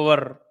all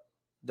over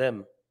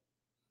them.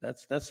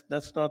 That's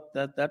not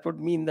that. That would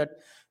mean that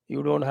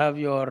you don't have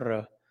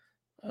your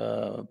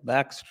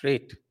back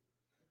straight.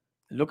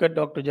 Look at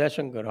Dr.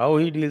 Jayashankar, how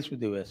he deals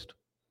with the West.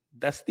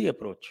 That's the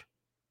approach.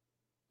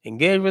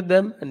 Engage with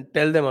them and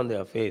tell them on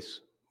their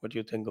face what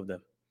you think of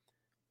them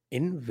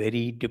in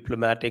very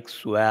diplomatic,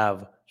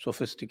 suave,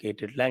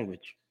 sophisticated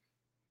language.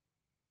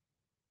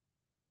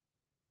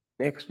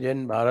 Next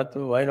Gen Bharat,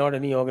 why not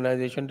any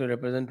organization to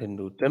represent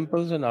Hindu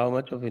temples, and how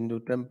much of Hindu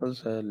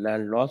temples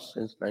land lost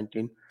since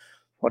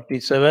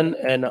 1947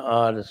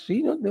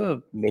 NRC? There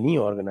were many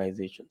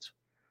organizations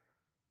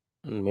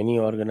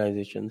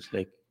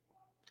like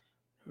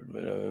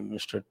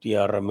Mr.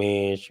 T.R.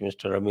 Ramesh,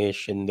 Mr. Ramesh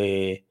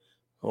Shinde.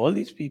 All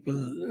these people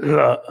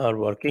are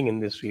working in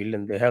this field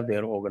and they have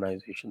their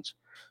organizations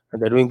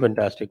and they're doing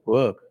fantastic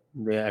work.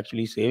 They're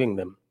actually saving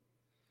them.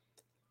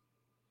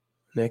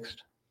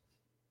 Next.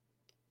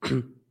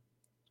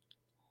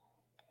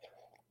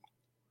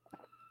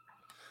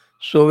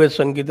 Soviet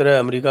संघ की तरह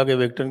America के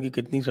विघटन की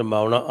कितनी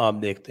संभावना आप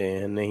देखते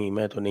हैं? नहीं,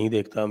 मैं तो नहीं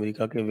देखता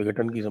अमेरिका के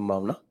विघटन की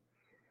संभावना।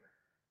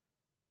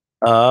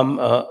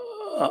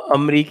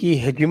 अमरीकी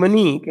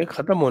हेजिमनी के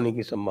खत्म होने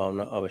की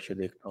संभावना अवश्य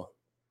देखता हूँ।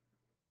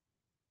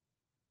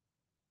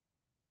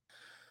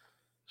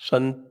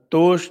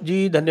 संतोष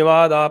जी,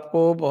 धन्यवाद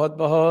आपको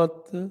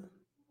बहुत-बहुत।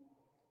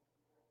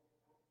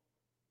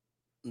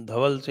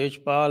 धवल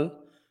Seshpal,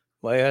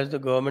 why has the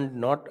government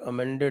not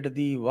amended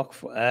the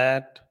Waqf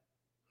Act?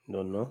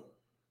 Don't know.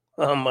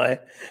 I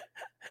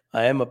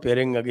am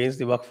appearing against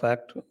the Waqf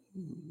Act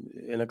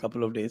in a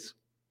couple of days.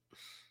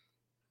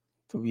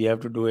 So we have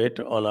to do it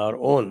on our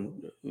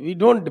own. We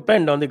don't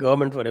depend on the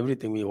government for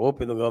everything. We hope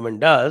the government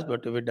does,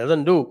 but if it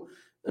doesn't do,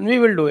 then we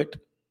will do it.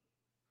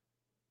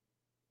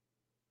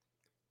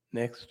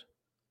 Next.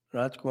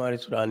 राजकुमारी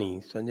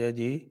सुरानी, संजय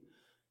जी,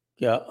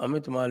 क्या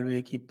अमित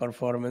मालवीय की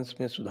performance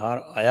में सुधार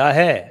आया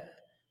है?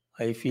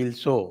 I feel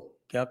so.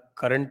 क्या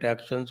current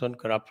actions on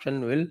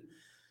corruption will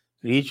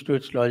reach to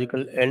it's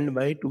logical and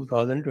bye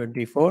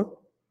 2024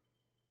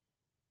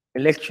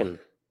 election?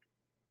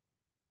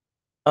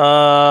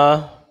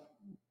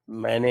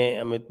 मैंने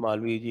अमित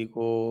मालवीय जी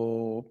को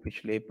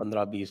पिछले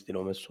 15-20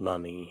 दिनों में सुना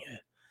नहीं है,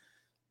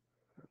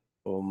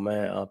 तो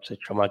मैं आपसे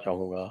क्षमा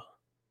चाहूँगा।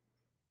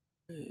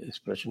 इस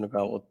प्रश्न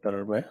का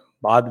उत्तर मैं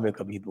बाद में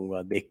कभी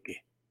दूंगा देख के।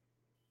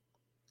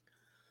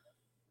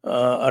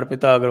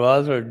 Arpita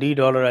Agarwal, sir, D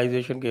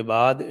dollarisation के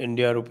बाद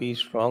इंडिया रुपी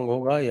स्ट्रांग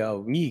होगा या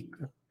वीक?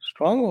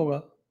 स्ट्रांग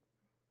होगा।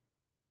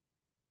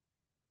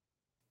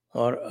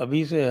 और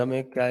अभी से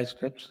हमें क्या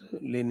स्टेप्स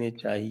लेने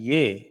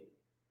चाहिए?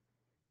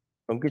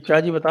 अंकित शाह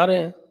जी बता रहे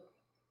हैं,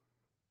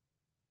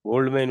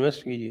 गोल्ड में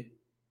इन्वेस्ट कीजिए।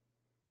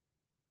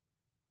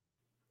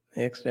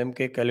 नेक्स्ट टाइम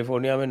के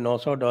कैलिफोर्निया में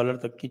 $900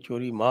 तक की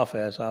चोरी माफ़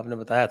है, ऐसा आपने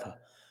बताया था।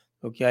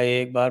 तो क्या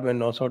ये एक बार में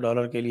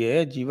 $900 के लिए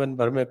है, जीवन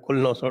भर में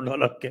कुल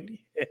 $900 के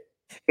लिए है?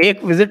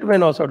 एक विज़िट में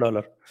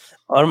 $900।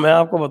 और मैं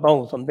आपको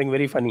बताऊँ समथिंग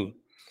वेरी फ़नी,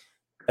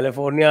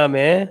 कैलिफोर्निया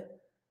में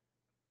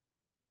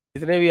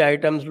जितने भी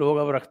आइटम्स लोग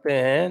अब रखते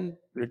हैं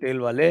रिटेल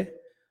वाले,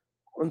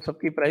 उन सब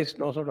की प्राइस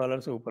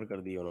 $900 से ऊपर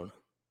कर दी है उन्होंने।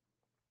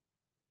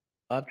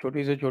 आप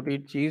छोटी से छोटी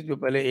चीज़ जो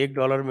पहले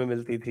 $1 में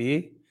मिलती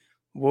थी,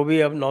 वो भी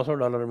अब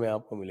 $900 में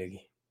आपको मिलेगी,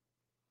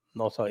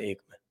 901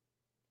 में।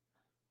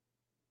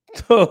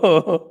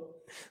 तो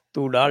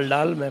तू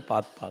डाल-डाल मैं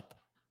पात-पात।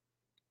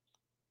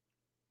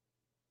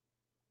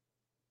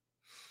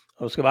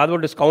 और उसके बाद वो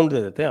डिस्काउंट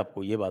दे देते हैं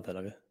आपको, ये बात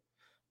अलग है।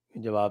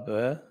 जब आप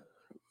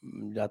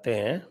जाते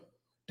हैं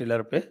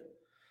टिलर पे,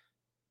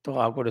 तो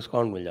आपको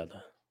डिस्काउंट मिल जाता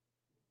है।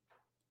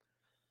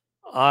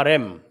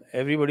 RM,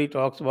 everybody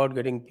talks about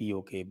getting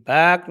POK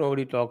back.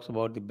 Nobody talks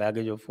about the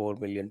baggage of 4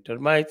 million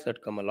termites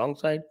that come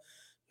alongside.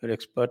 Your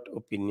expert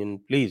opinion,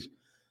 please.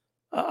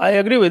 I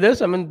agree with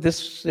this. I mean,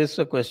 this is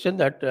a question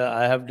that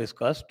I have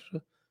discussed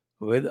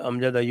with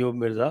Amjad Ayub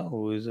Mirza,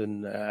 who is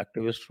an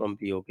activist from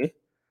POK,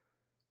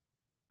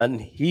 and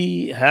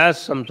he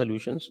has some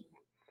solutions.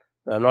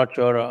 I'm not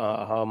sure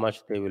how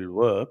much they will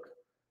work,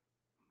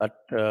 but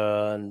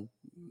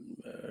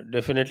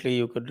definitely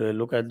you could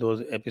look at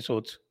those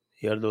episodes,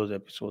 hear those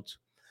episodes,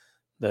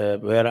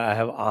 where I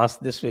have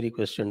asked this very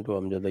question to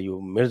Amjad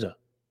Ayub Mirza.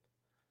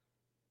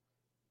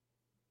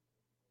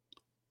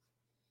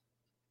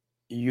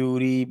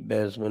 Yuri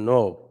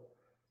Bezmenov,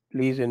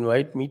 please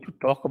invite me to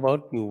talk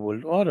about New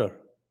World Order.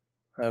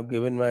 I have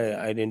given my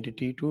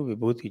identity to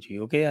Vibhuti ji.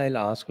 Okay, I'll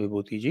ask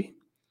Vibhuti ji.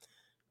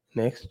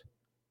 Next,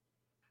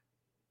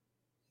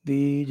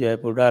 the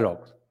Jaipur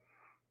dialogues.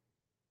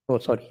 Oh,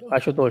 sorry.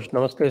 Ashutosh,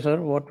 namaste, sir.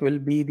 What will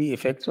be the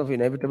effects of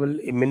inevitable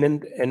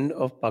imminent end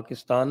of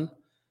Pakistan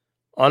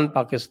on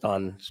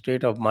Pakistan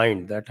state of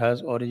mind that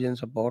has origin,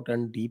 support,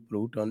 and deep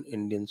root on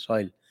Indian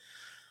soil?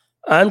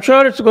 I'm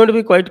sure it's going to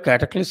be quite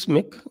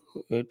cataclysmic.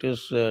 It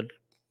is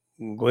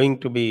going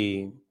to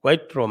be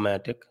quite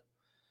traumatic,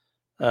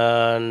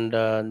 and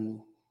the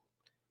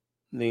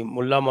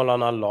Mullah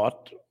Maulana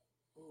lot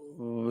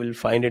will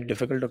find it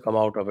difficult to come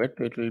out of it.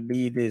 It will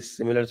be this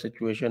similar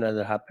situation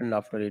as happened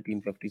after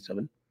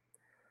 1857,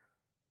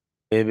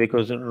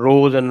 because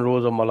rows and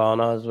rows of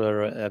Maulanas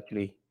were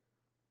actually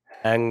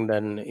hanged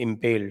and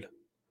impaled.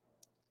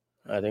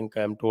 I think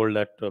I'm told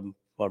that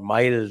for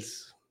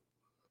miles,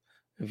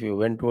 if you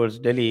went towards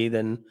Delhi,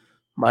 then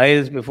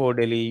miles before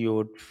Delhi, you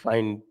would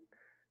find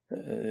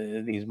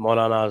these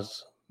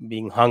Maulanas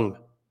being hung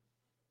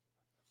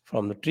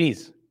from the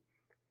trees.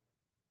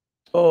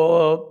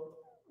 So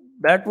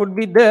that would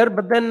be there,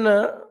 but then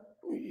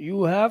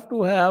you have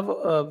to have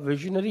a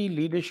visionary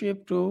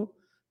leadership to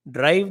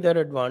drive their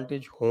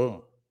advantage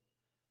home.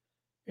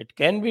 It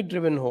can be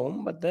driven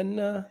home, but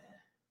then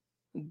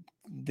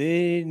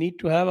they need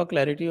to have a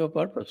clarity of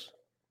purpose.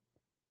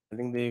 I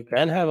think they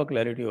can have a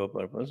clarity of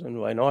purpose, and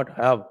why not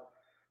have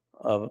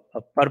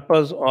a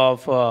purpose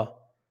of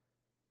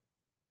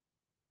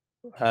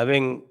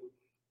having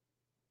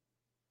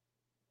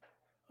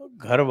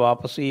ghar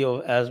wapasi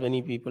of as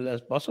many people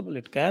as possible.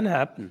 It can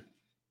happen.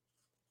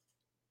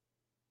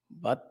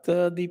 But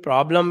the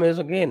problem is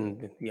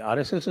again, the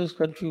RSS is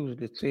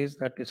confused. It says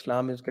that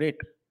Islam is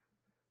great.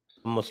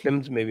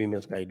 Muslims may be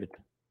misguided.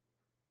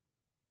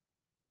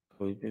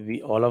 So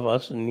we, all of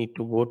us, need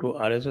to go to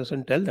RSS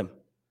and tell them.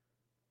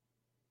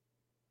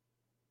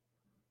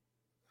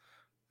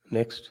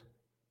 Next,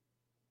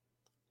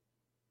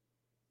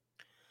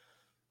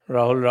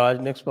 Rahul Raj.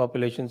 Next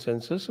population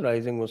census,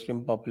 rising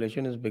Muslim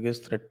population is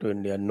biggest threat to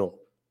India. No,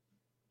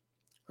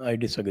 I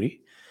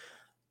disagree.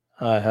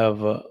 I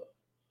have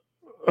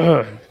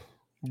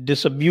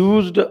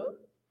disabused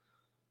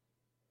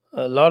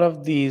a lot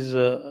of these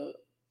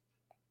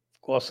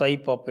quasi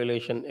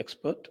population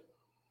expert.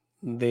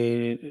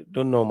 They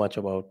don't know much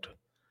about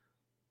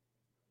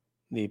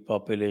the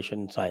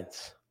population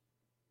science.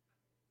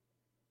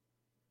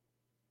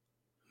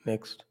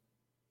 Next,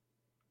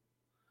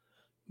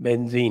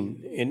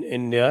 benzene. In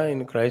India,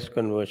 in Christ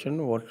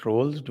conversion, what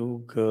roles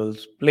do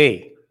girls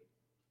play?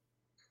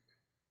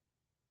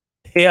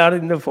 They are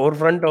in the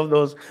forefront of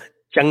those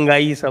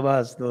Changai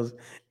Sabhas, those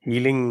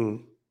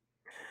healing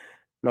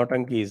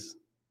Notankis.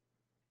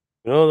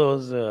 You know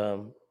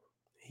those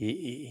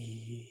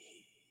he,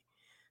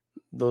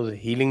 those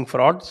healing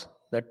frauds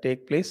that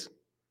take place?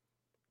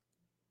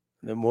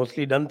 They're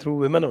mostly done through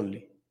women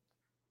only.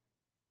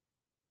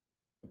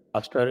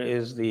 Pastor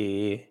is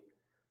the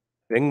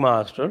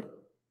ringmaster,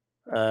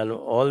 and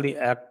all the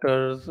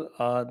actors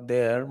are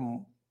there.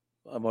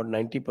 About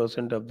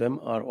 90% of them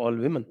are all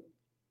women.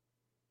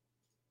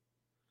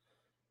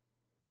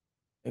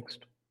 Next.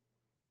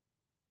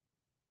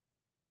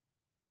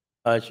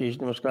 Ashish,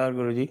 namaskar,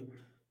 Guruji.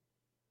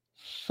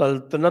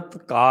 सल्तनत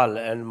काल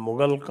and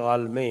Mughal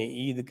काल में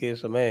ईद के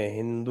समय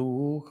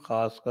हिंदू,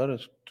 खासकर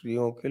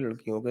स्त्रियों के,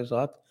 लड़कियों के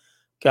साथ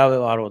क्या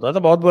व्यवहार होता था?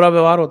 बहुत बुरा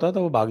व्यवहार होता था,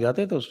 वो भाग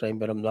जाते थे उस टाइम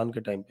पे, रमज़ान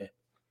के टाइम पे।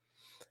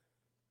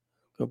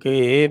 क्योंकि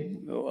ये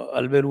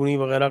अल-बेरूनी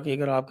वगैरह की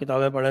अगर आप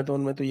किताबें पढ़ें तो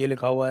उनमें तो ये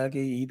लिखा हुआ है कि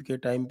ईद के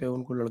टाइम पे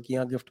उनको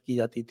लड़कियाँ गिफ्ट की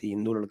जाती थी,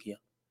 हिंदू लड़कियाँ।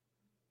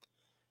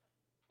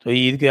 तो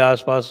ईद के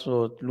आस-पास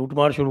वो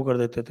लूट-मार शुरू कर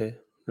देते थे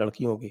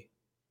लड़कियों की।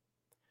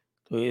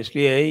 तो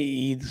इसलिए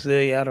ईद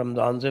से या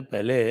रमज़ान से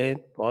पहले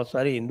बहुत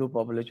सारी हिंदू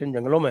पॉपुलेशन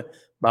जंगलों में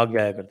भाग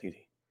जाया करती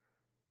थी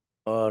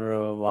और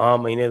वहाँ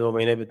महीने 2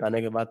 महीने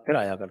बिताने के बाद फिर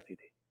आया करती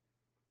थी।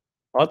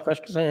 बहुत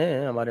कष्ट सहे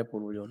हैं हमारे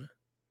पूर्वजों ने।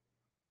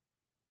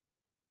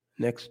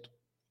 नेक्स्ट,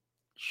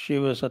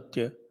 शिव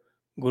सत्य,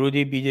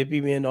 गुरुजी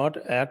बीजेपी में नॉट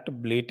एक्ट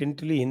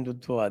ब्लेटेंटली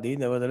हिंदुत्ववादी,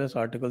 नेवरदलेस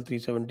आर्टिकल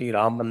 370,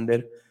 राम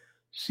मंदिर,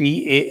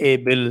 CAA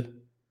bill,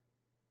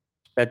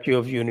 statue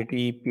of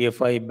unity,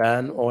 PFI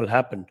ban all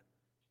happened.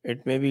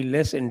 It may be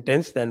less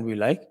intense than we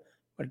like,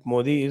 but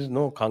Modi is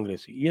no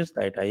Congressy. Yes,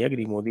 that I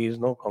agree. Modi is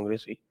no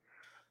Congressy.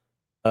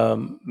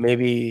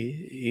 Maybe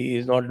he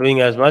is not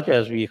doing as much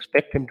as we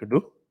expect him to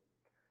do,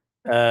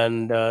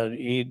 and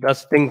he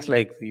does things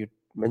like you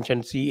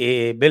mentioned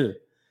CAA bill.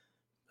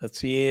 The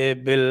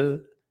CAA bill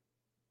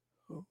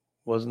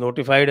was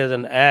notified as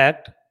an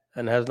act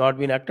and has not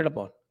been acted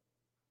upon.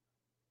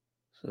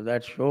 So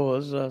that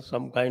shows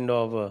some kind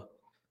of,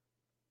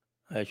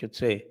 I should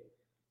say,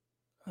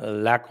 a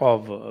lack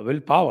of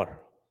willpower.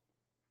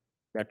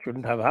 That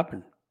shouldn't have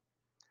happened.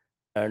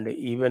 And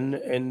even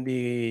in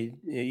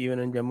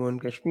Jammu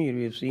and Kashmir,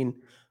 we've seen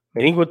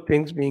many good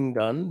things being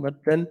done,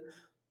 but then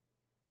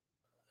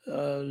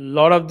a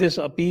lot of this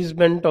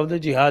appeasement of the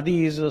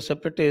jihadis,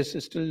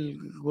 separatists, still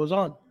goes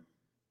on.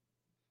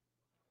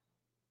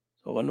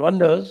 So one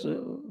wonders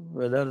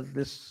whether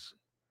this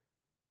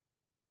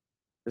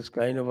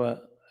kind of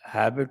a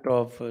habit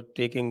of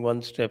taking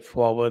one step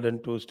forward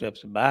and two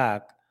steps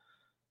back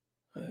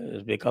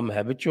has become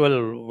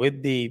habitual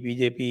with the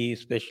BJP,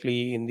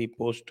 especially in the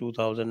post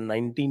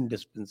 2019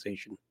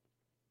 dispensation.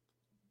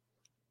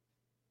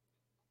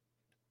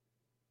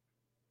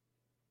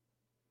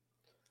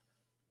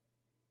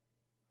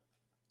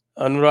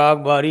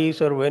 Anurag Bari,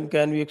 sir, when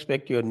can we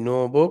expect your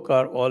new book?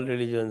 Are all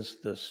religions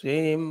the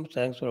same?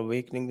 Thanks for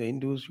awakening the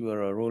Hindus. You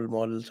are a role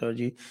model,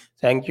 Sirji.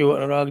 Thank you,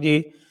 Anurag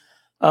ji.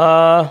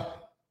 Uh,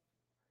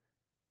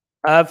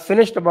 I've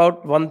finished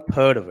about one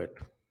third of it,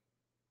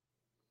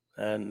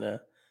 and the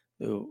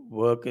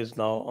work is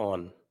now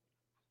on.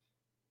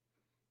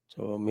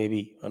 So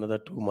maybe another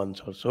 2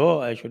 months or so,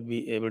 I should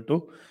be able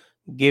to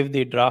give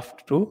the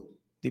draft to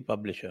the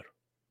publisher.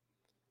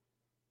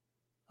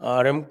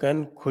 RM,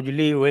 can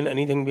Khujli win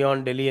anything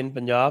beyond Delhi and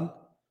Punjab?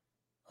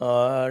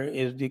 Or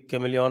is the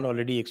chameleon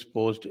already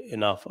exposed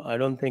enough? I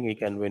don't think he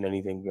can win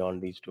anything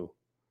beyond these two.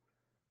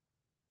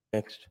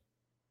 Next.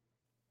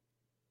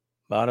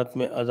 Bharat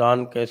में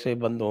अजान कैसे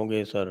बंद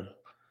होंगे sir?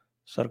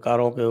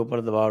 सरकारों के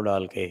ऊपर दबाव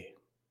डाल के।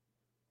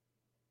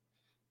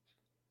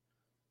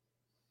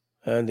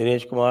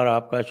 दिनेश कुमार,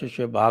 आपका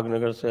शिष्य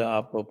भागनगर से,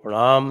 आपको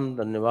प्रणाम,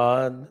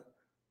 धन्यवाद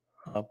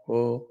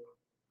आपको।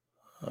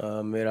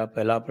 मेरा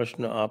पहला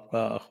प्रश्न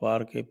आपका,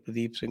 अखबार के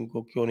प्रदीप सिंह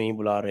को क्यों नहीं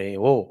बुला रहे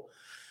हो?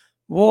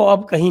 वो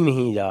अब कहीं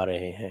नहीं जा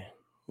रहे हैं,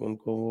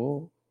 उनको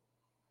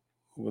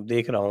वो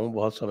देख रहा हूँ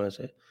बहुत समय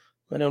से।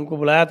 मैंने उनको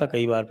बुलाया था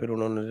कई बार, फिर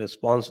उन्होंने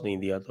रिस्पॉन्स नहीं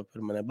दिया, तो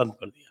फिर मैंने बंद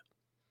कर दिया।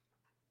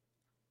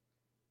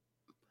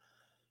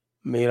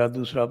 मेरा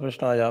दूसरा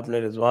प्रश्न, आज आपने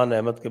रिजवान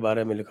अहमद के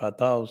बारे में लिखा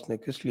था, उसने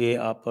किस लिए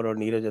आप पर और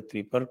नीरज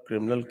अत्री पर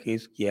क्रिमिनल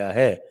केस किया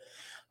है?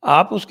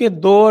 आप उसके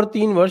 2 और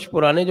 3 वर्ष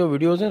पुराने जो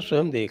वीडियोज़ हैं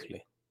स्वयं देख लें।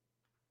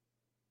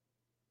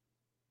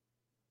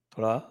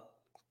 थोड़ा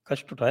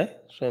कष्ट उठाएँ,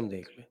 स्वयं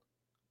देख लें।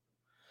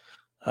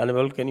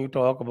 Hannibal, can you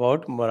talk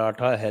about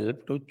Maratha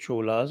help to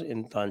Cholas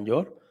in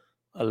Tanjore?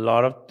 A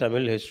lot of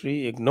Tamil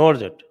history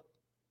ignores it.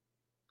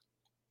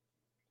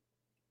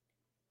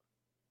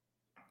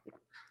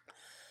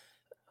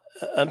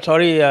 I'm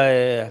sorry,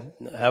 I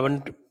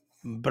haven't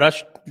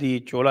brushed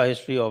the Chola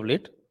history of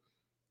late,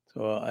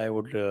 so I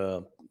would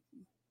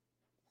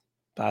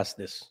pass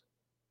this.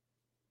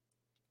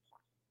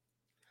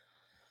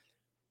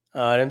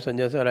 RM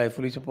Sanjay sir, I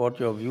fully support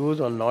your views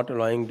on not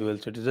allowing dual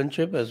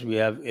citizenship, as we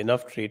have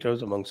enough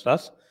traitors amongst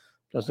us.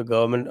 Plus, the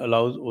government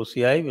allows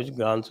OCI, which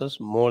grants us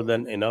more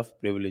than enough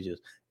privileges.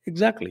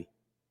 Exactly.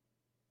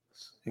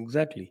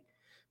 Exactly.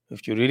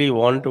 If you really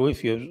want to,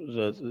 if you're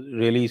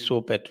really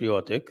so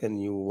patriotic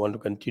and you want to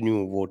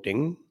continue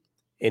voting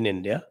in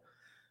India,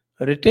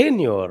 retain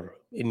your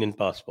Indian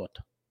passport.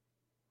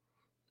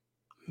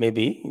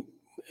 Maybe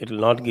it will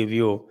not give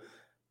you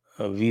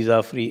a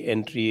visa free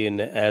entry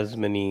in as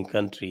many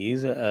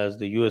countries as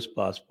the US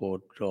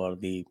passport or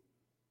the,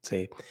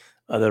 say,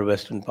 other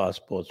Western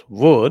passports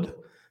would,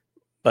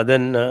 but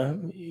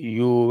then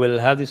you will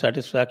have the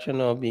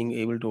satisfaction of being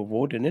able to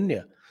vote in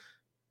India.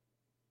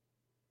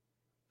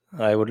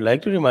 I would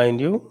like to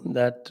remind you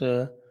that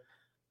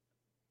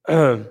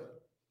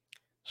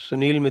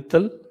Sunil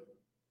Mittal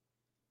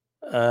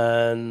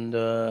and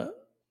Anil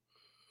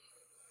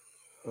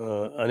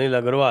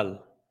Agarwal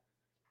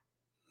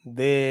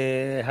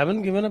They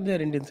haven't given up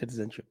their Indian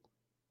citizenship.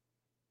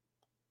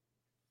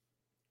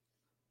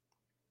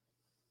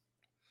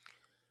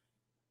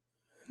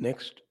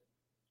 Next,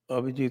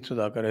 Abhijit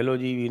Sudhakar. Hello,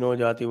 Ji. We know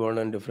Jati,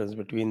 Varna and difference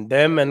between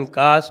them and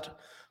caste,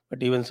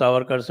 but even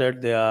Savarkar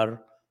said they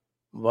are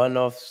one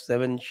of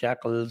seven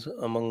shackles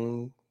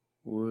along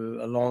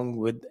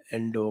with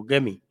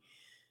endogamy.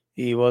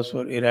 He was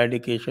for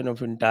eradication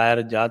of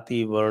entire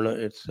Jati Varna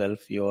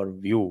itself. Your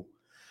view?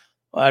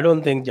 I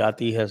don't think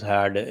Jati has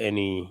had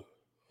any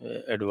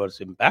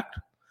adverse impact.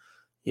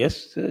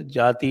 Yes,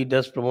 Jati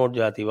does promote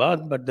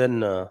Jativad, but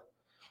then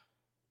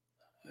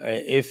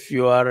if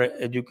you are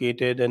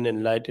educated and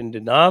enlightened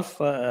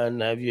enough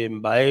and have you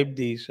imbibed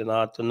the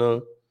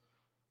Sanatana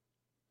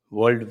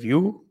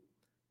worldview,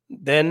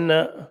 then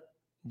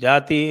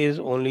Jati is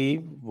only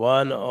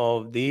one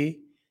of the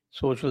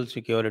social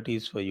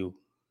securities for you,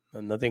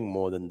 and nothing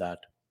more than that.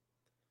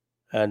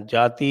 And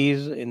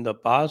Jatis in the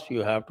past, you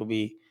have to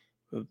be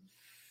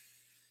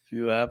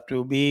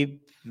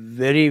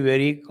very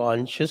very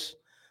conscious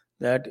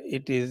that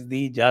it is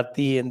the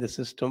Jati and the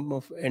system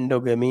of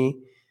endogamy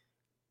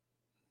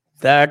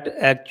that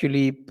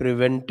actually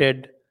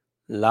prevented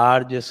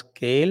large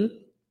scale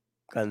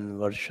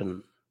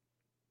conversion.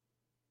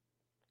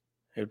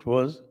 It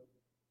was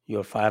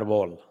your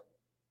firewall.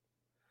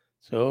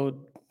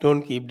 So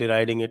don't keep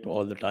deriding it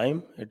all the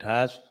time. It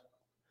has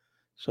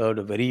served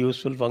a very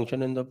useful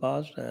function in the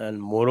past,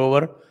 and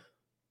moreover,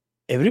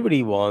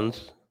 everybody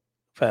wants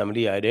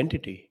family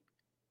identity.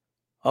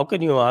 How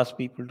can you ask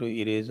people to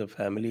erase a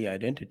family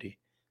identity?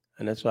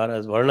 And as far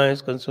as Varna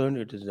is concerned,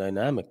 it is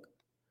dynamic.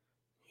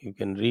 You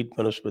can read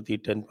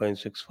Manusmriti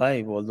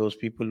 10.65. All those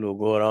people who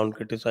go around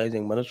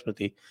criticizing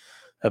Manusmriti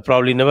have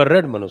probably never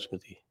read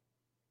Manusmriti.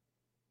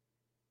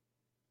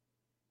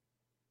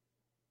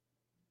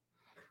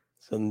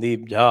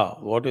 Sandeep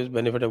Jha, what is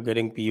benefit of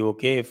getting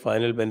POK if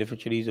final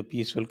beneficiary is a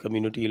peaceful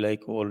community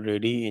like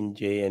already in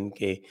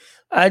JNK?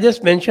 I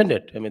just mentioned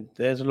it. I mean,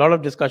 there's a lot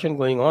of discussion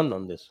going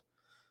on this.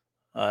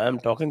 I am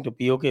talking to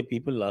POK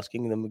people,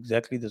 asking them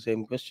exactly the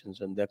same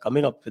questions, and they're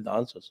coming up with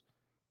answers.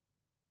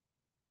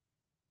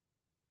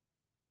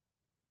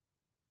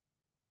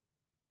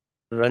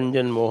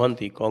 Ranjan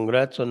Mohanty,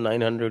 congrats on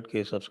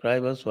 900K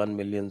subscribers, 1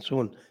 million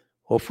soon.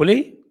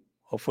 Hopefully,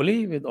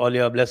 hopefully, with all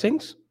your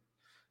blessings,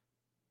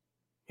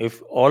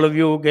 if all of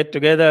you get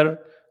together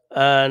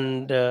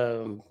and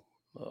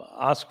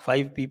ask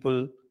five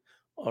people,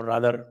 or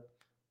rather,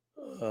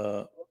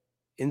 uh,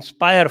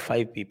 inspire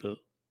five people,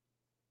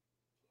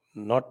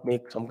 not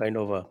make some kind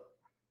of a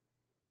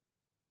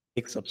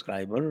big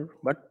subscriber,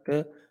 but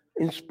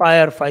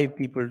inspire five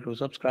people to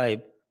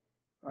subscribe,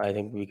 I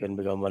think we can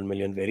become 1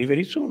 million very,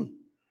 very soon.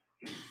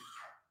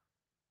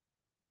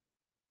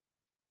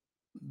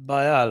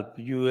 Bayal,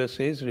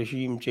 USA's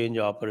regime change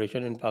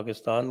operation in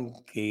Pakistan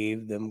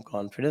gave them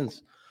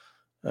confidence.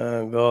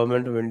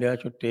 Government of India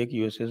should take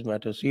USA's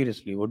matter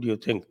seriously. What do you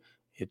think?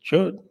 It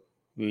should.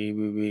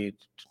 We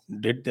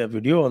did the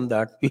video on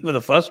that. We were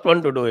the first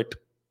one to do it.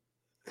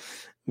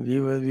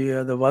 We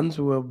are the ones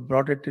who have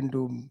brought it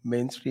into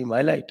mainstream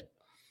highlight.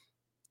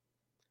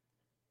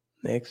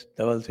 Next,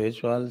 Dhaval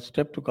Sejwal,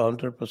 step to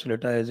counter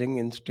proselytizing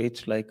in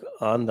states like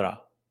Andhra.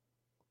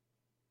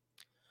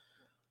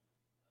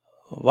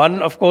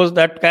 One, of course,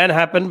 that can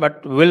happen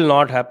but will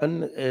not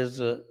happen is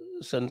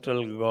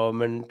central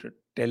government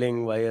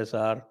telling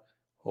YSR,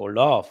 hold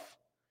off.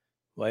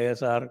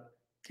 YSR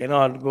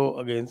cannot go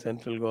against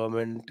central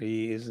government.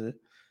 He is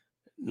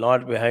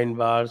not behind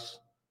bars.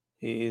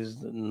 He is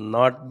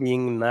not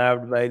being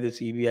nabbed by the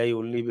CBI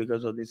only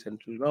because of the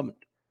central government.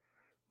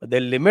 But they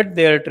limit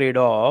their trade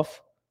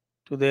off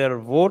to their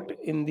vote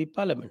in the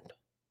parliament.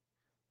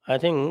 I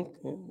think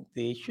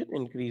they should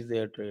increase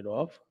their trade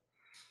off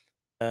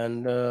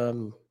and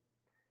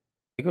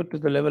take it to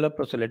the level of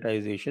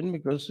proselytization,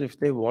 because if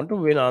they want to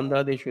win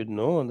Andhra, they should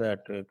know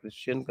that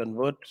Christian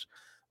converts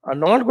are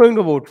not going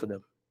to vote for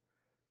them.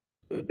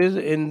 It is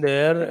in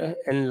their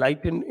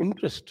enlightened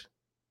interest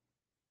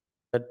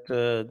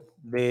that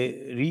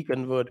they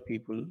reconvert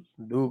people,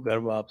 do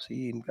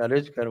Garvapsi,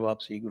 encourage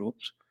Garvapsi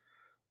groups.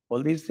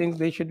 All these things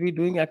they should be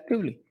doing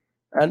actively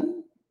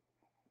and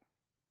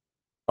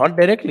not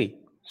directly,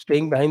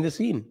 staying behind the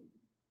scene.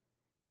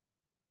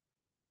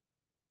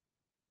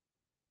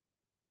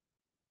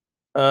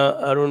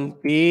 Arun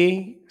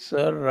P.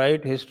 Sir,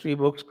 write history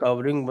books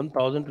covering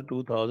 1000 to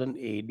 2000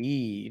 AD.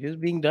 It is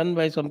being done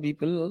by some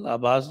people.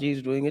 Abbasji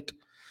is doing it.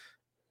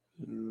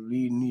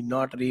 We need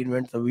not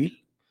reinvent the wheel.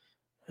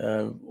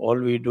 All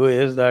we do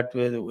is that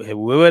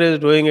whoever is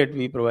doing it,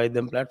 we provide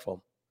them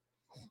platform.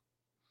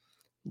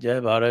 Jai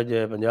Bharat,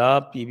 Jai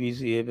Punjab,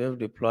 PBCFF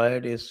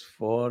deployed is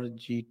for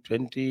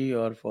G20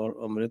 or for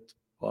Amrit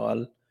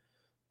Pal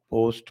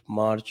post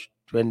March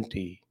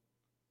 20.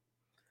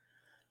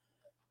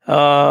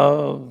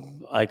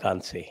 I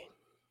can't say.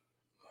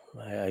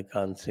 I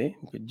can't say.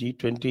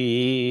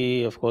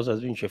 G20, of course, has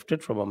been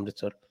shifted from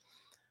Amritsar.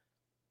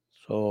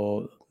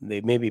 So,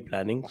 they may be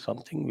planning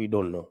something, we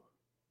don't know.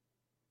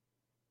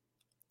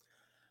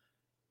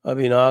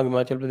 अभी नाग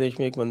हिमाचल प्रदेश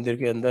में एक मंदिर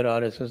के अंदर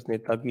RSS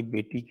नेता की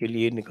बेटी के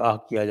लिए निकाह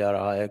किया जा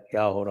रहा है।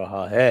 क्या हो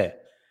रहा है?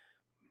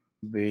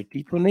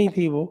 बेटी तो नहीं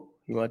थी वो,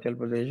 हिमाचल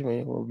प्रदेश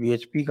में वो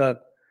वीएचपी का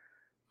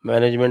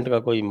मैनेजमेंट का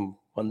कोई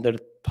मंदिर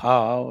था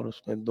और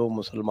उसमें 2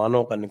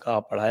 मुसलमानों का निकाह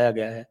पढ़ाया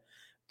गया है,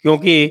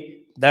 क्योंकि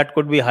that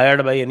could be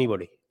hired by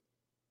anybody.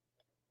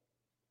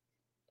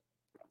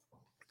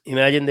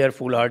 Imagine their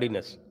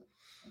foolhardiness.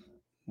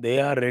 They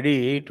are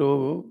ready to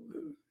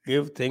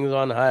give things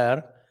on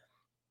hire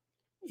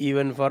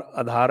even for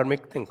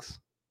adharmic things.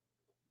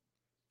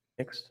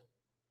 Next.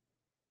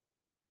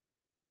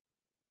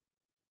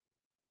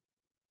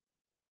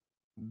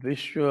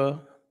 विश्व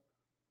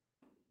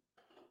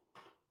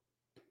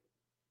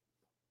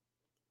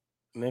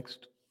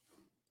next.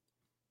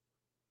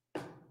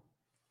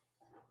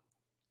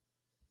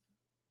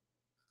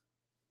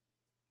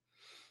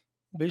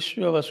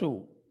 Vishwa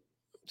Vasu.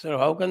 Sir,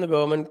 how can the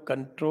government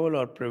control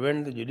or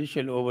prevent the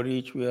judicial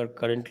overreach we are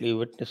currently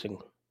witnessing?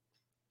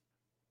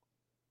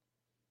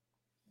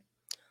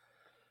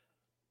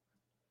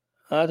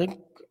 I think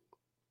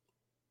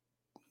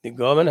the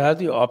government has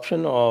the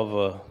option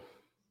of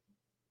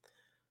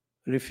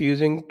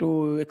refusing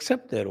to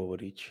accept their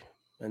overreach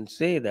and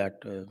say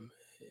that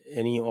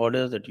any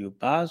orders that you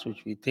pass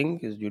which we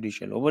think is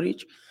judicial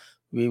overreach,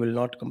 we will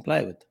not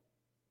comply with.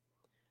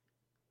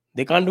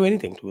 They can't do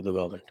anything to the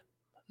government.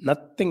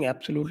 Nothing,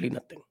 absolutely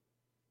nothing.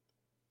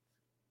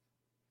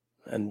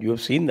 And you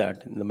have seen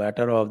that in the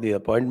matter of the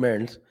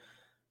appointments,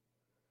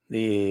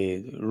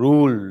 the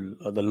rule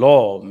or the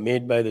law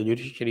made by the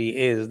judiciary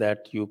is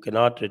that you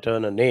cannot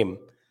return a name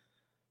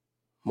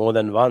more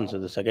than once. So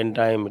the second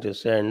time it is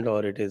sent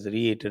or it is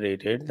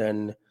reiterated,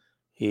 then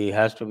he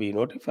has to be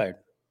notified.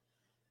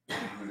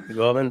 The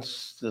government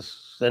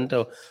sent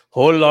a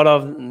whole lot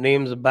of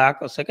names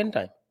back a second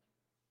time.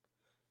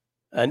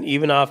 And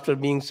even after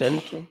being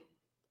sent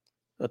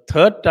a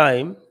third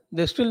time,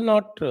 they still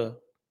not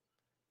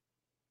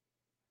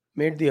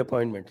made the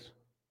appointments.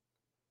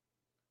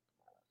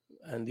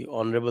 And the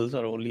honorables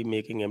are only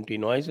making empty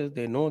noises.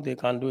 They know they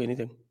can't do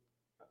anything.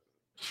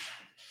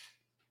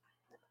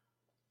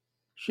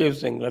 Shiv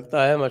Singh,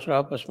 लगता है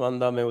मशरफ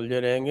पसमानदा में उलझे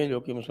रहेंगे, जो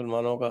कि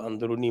मुसलमानों का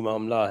अंदरूनी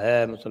मामला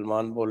है।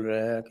 मुसलमान बोल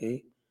रहे हैं कि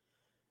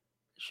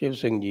शिव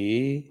सिंह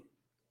जी,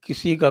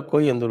 किसी का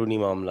कोई अंदरूनी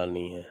मामला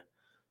नहीं है।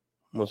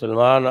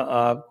 मुसलमान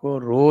आपको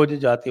रोज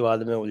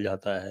जातिवाद में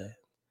उलझाता है।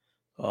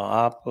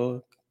 आप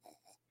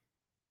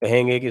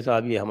कहेंगे कि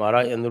साहब ये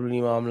हमारा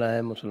अंदरूनी मामला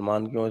है,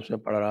 मुसलमान क्यों इसमें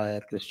पड़ रहा है,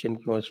 क्रिश्चियन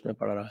क्यों इसमें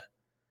पड़ रहा है।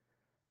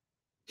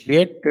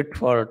 ये टिट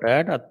फॉर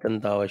टैट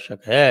अत्यंत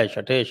आवश्यक है।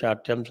 शठे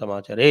शाठ्यम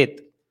समाचरेत,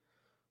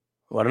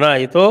 वरना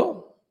ये तो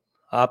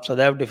आप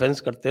सदैव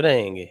डिफेंस करते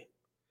रहेंगे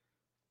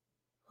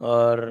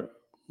और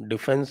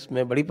डिफेंस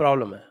में बड़ी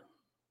प्रॉब्लम है।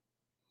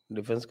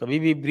 डिफेंस कभी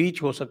भी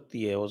ब्रीच हो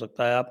सकती है। हो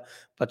सकता है आप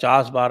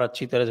 50 बार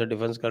अच्छी तरह से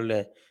डिफेंस कर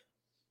लें,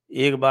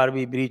 एक बार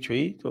भी ब्रीच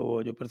हुई तो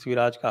वो जो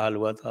पृथ्वीराज का हाल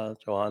हुआ था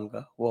चौहान का,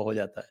 वो हो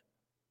जाता है।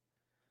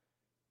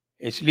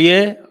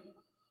 इसलिए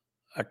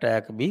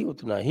अटैक भी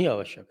उतना ही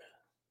आवश्यक है।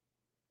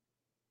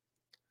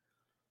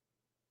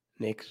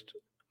 नेक्स्ट,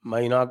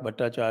 महीनाक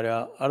भट्टाचार्य,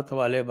 अर्थ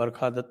वाले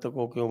बरखा दत्त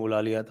को क्यों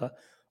बुला लिया था?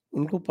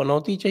 उनको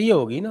पनौती चाहिए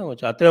होगी ना, वो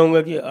चाहते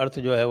होंगे कि अर्थ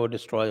जो है वो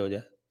डिस्ट्रॉय हो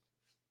जाए।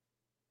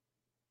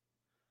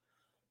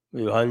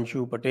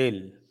 Vibhanshu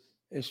Patel,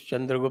 is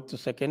Chandragupta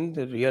second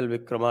the real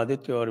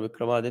Vikramaditya, or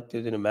Vikramaditya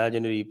is an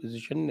imaginary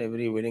position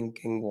every winning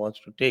king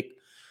wants to take?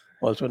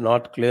 Also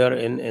not clear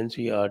in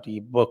NCRT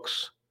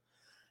books.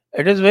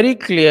 It is very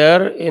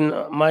clear in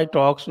my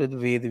talks with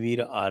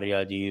Vedveer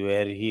Arya ji,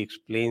 where he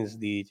explains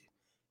the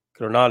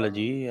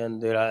chronology, and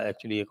there are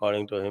actually,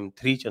 according to him,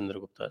 3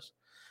 Chandraguptas.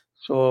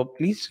 So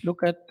please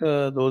look at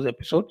those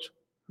episodes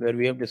where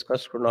we have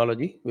discussed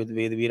chronology with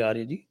Vedveer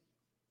Arya ji.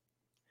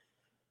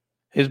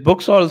 His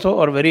books also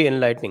are very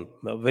enlightening,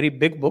 very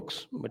big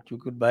books, but you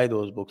could buy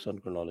those books on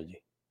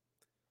chronology.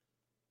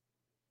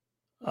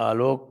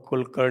 Alok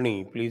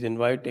Kulkarni, please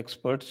invite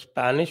expert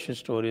Spanish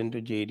historian to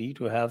JD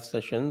to have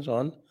sessions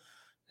on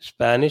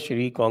Spanish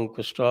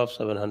reconquista of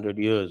 700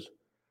 years.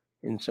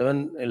 In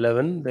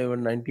 711, there were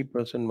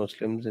 90%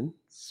 Muslims in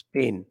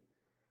Spain.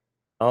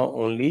 Now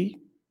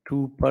only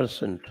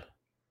 2%.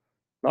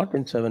 Not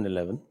in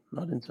 711.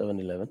 Not in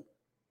 711.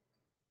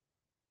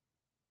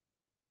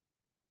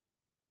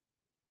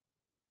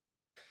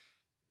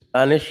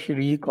 Spanish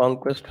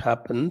reconquest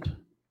happened,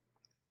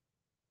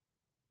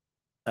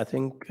 I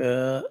think,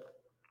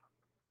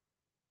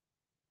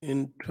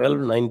 in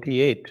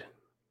 1298.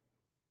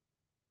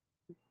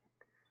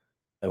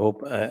 I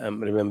hope I am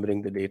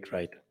remembering the date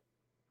right.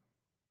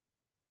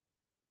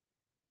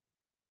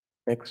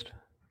 Next.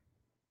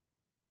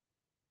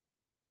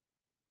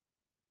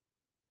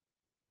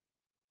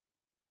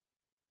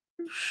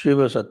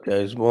 Shiva Satya,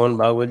 is Mohan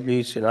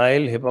Bhagwat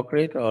senile,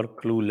 hypocrite, or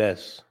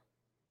clueless?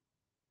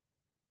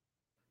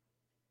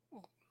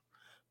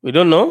 We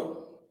don't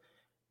know.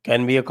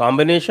 Can be a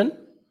combination.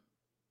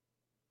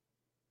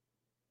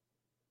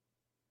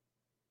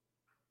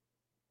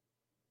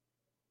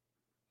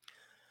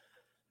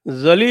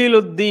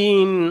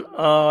 Zaliluddin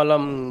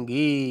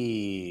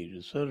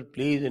Alamgir. Sir,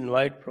 please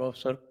invite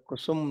Professor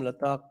Kusum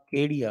Lata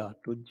Kedia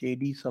to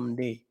JD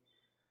someday.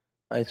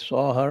 I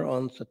saw her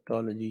on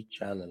Satology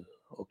channel.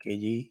 Okay,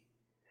 ji.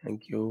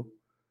 Thank you.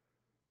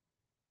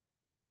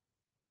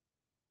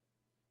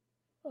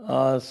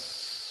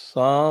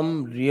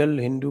 Assam real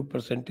Hindu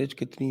percentage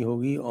कितनी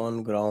होगी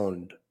on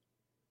ground?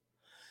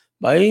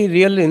 भाई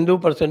real Hindu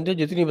percentage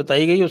जितनी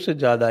बताई गई उससे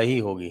ज़्यादा ही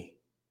होगी,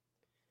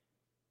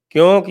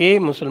 क्योंकि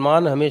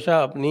मुसलमान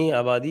हमेशा अपनी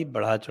आबादी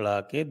बढ़ा चढ़ा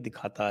के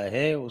दिखाता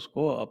है,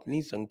 उसको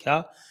अपनी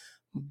संख्या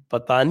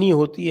बतानी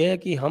होती है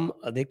कि हम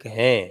अधिक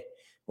हैं,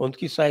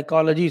 उनकी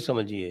साइकोलॉजी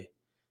समझिए।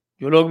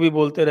 जो लोग भी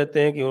बोलते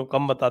रहते हैं कि वो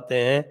कम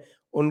बताते हैं,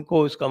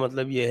 उनको इसका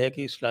मतलब ये है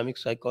कि इस्लामिक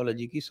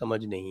साइकोलॉजी की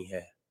समझ नहीं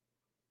है।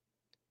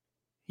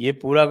 ये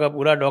पूरा का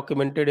पूरा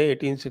डॉक्यूमेंटेड है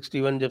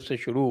 1861 जब से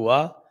शुरू हुआ,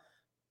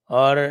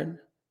 और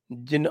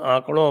जिन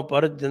आंकड़ों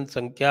पर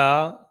जनसंख्या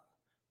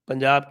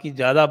पंजाब की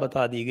ज़्यादा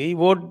बता दी गई,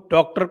 वो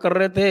डॉक्टर कर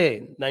रहे थे,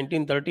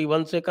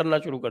 1931 से करना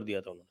शुरू कर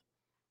दिया था उन्होंने।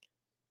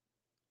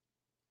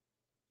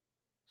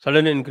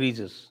 सडन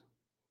इंक्रीजेस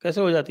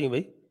कैसे हो जाती हैं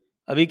भाई?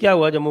 अभी क्या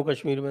हुआ जम्मू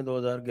कश्मीर में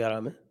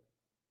 2011 में?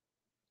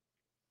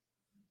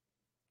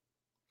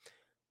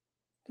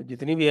 तो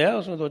जितनी भी है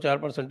उसमें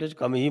 2-4%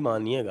 कम ही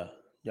मानिएगा,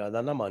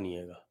 ज़्यादा ना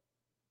मानिएगा।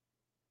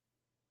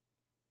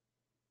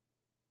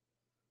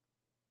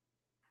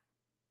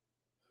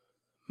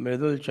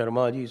 Mridul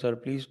Sharma ji, sir,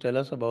 please tell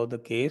us about the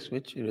case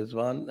which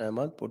Rizwan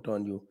Ahmad put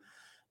on you.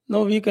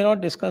 No, we cannot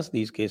discuss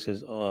these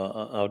cases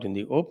out in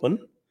the open.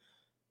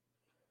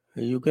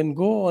 You can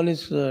go on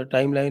his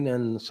timeline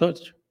and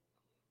search.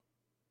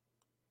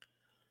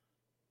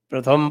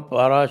 Pratham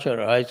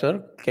Parashar, hi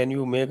sir, can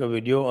you make a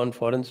video on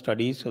foreign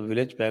studies of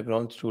village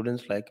background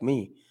students like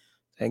me?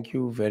 Thank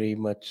you very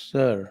much,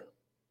 sir.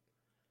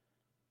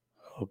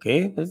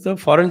 Okay, the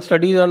foreign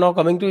studies are now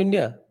coming to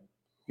India.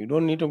 You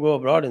don't need to go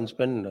abroad and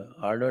spend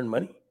hard-earned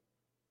money.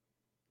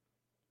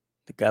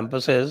 The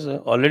campuses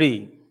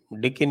already,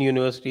 Deakin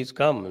universities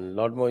come, a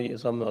lot more,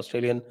 some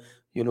Australian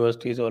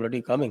universities already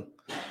coming,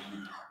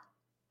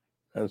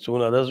 and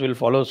soon others will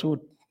follow suit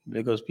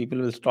because people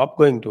will stop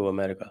going to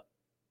America.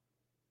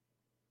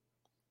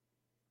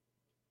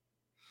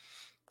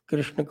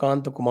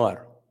 Krishnakant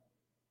Kumar.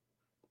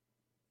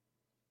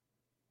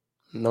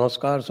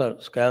 Namaskar, sir.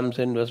 Scams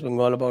in West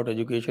Bengal about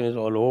education is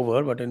all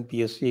over, but in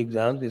PSC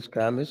exams, this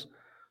scam is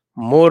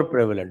more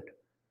prevalent.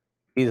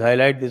 Please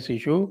highlight this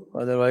issue,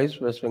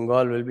 otherwise, West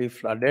Bengal will be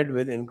flooded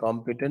with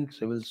incompetent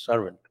civil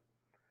servant.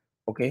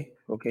 Okay,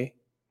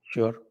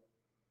 sure.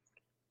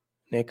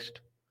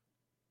 Next.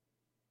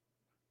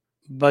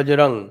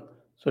 Bajrang.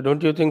 So,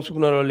 don't you think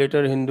sooner or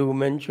later Hindu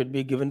women should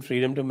be given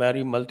freedom to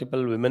marry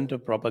multiple women to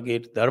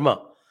propagate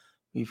Dharma?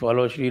 We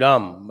follow Sri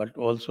Ram, but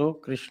also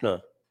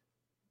Krishna.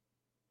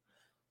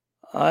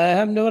 I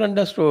have never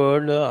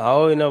understood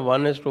how, in a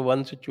one is to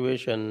one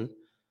situation,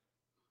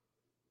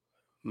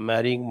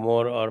 marrying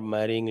more or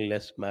marrying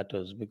less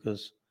matters,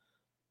 because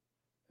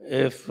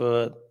if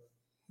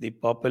the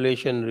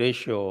population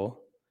ratio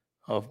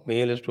of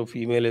male is to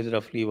female is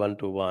roughly 1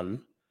 to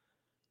 1,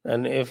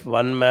 and if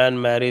one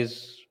man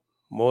marries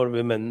more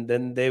women,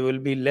 then there will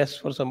be less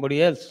for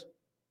somebody else.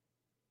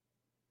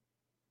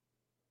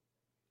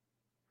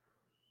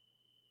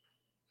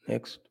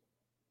 Next.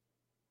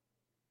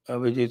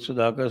 Abhijit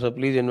Sudhakar, so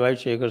please invite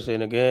Shekhar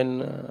Sen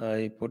again.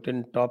 I put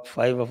in top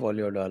 5 of all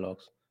your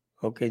dialogues.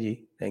 Okay,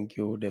 ji. Thank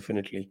you.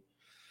 Definitely.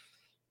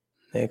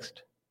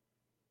 Next.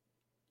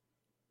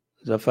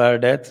 Zafar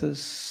death.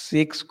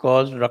 Sikhs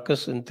caused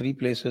ruckus in 3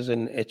 places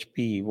in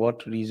HP.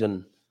 What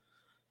reason?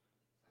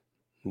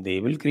 They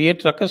will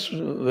create ruckus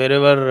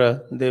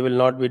wherever they will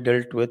not be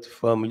dealt with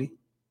firmly.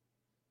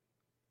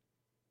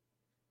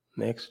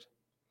 Next.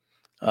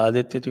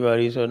 Aditya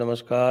Tiwari, sir,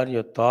 namaskar.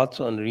 Your thoughts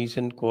on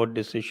recent court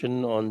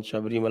decision on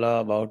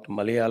Sabrimala about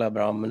Malayala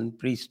Brahmin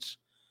priests.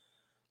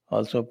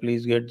 Also,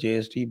 please get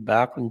JST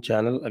back on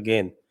channel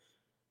again.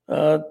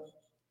 Uh,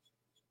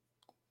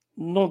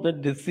 no, the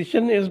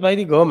decision is by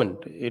the government.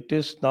 It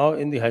is now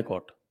in the High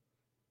Court.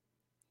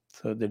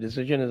 So the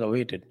decision is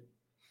awaited.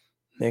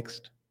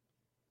 Next.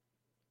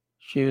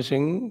 Shiv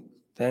Singh.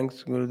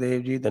 Thanks,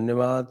 Gurudev ji.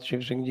 Dhanyavad.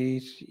 Shiv Singh ji,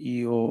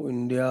 CEO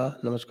India.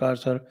 Namaskar,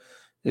 sir.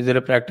 Is there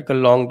a practical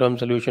long term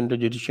solution to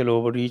judicial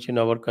overreach in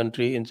our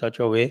country in such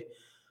a way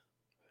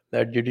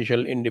that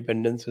judicial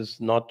independence is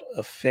not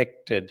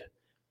affected?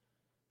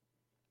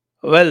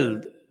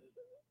 Well,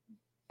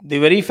 the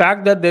very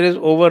fact that there is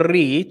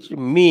overreach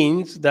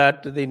means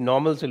that the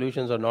normal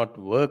solutions are not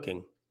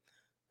working,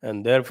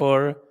 and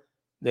therefore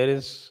there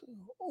is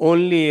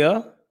only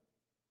a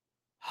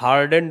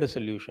hardened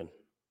solution.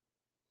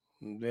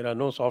 There are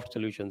no soft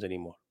solutions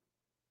anymore.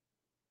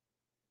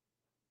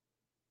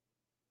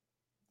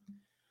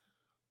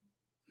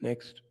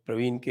 Next,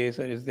 Praveen K.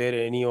 Sir, is there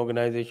any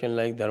organization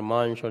like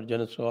Dharmansh or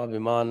Janaswa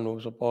Viman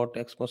who support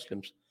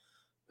ex-Muslims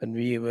and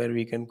where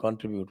we can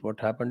contribute? What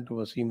happened to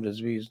Wasim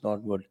Rizvi is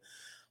not good.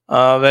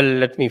 Well,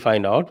 let me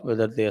find out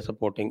whether they are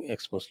supporting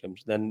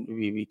ex-Muslims. Then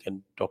we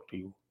can talk to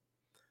you.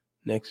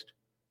 Next.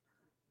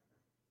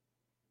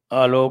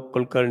 Alok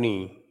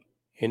Kulkarni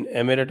in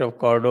Emirate of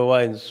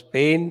Cordova in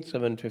Spain,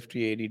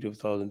 750 AD to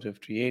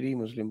 1050 AD,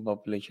 Muslim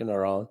population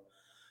around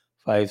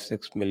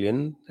 5-6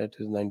 million, that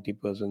is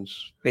 90%.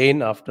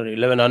 Spain, after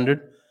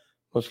 1100,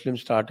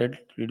 Muslims started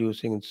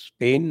reducing in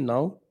Spain,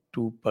 now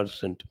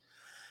 2%.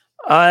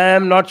 I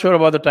am not sure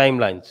about the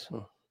timelines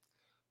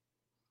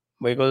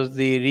because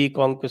the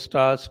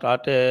Reconquista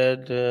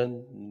started,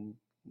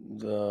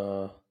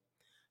 the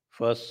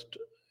first,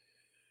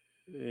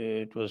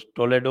 it was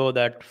Toledo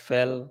that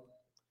fell.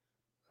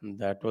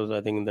 That was,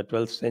 I think, in the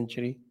 12th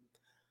century.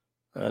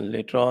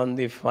 Later on,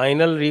 the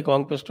final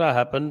Reconquista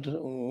happened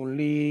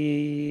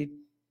only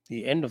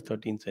the end of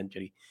 13th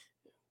century.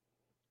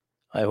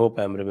 I hope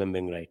I'm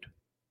remembering right.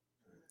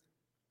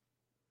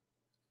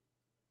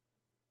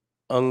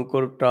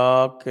 Ankur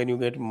Talk, can you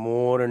get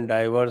more and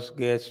diverse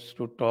guests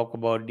to talk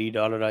about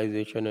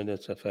de-dollarization and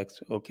its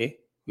effects? Okay,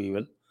 we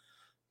will.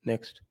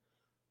 Next.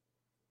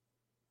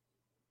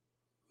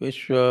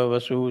 Vishwa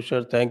Vasu,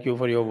 sir, thank you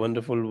for your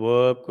wonderful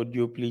work. Could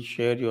you please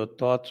share your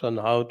thoughts on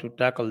how to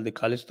tackle the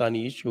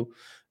Khalistani issue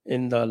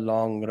in the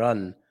long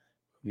run?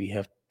 We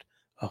have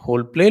a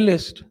whole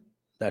playlist.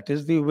 That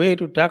is the way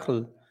to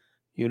tackle.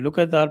 You look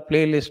at our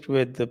playlist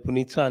with the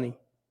Puneet Sani.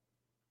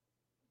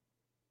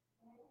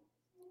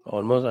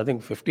 Almost, I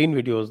think, 15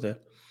 videos there.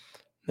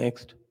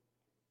 Next.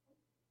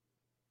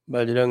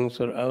 Bajrang,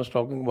 sir, I was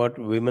talking about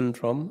women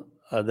from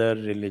other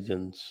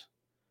religions.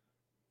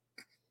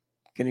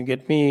 Can you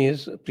get me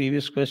his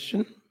previous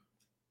question?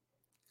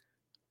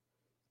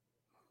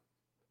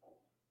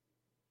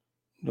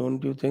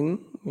 Don't you think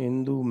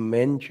Hindu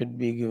men should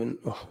be given?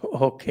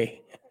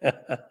 Okay.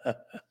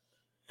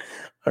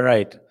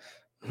 Right.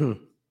 Hmm.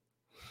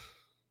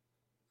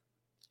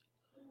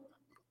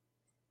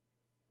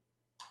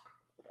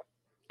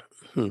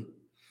 Hmm.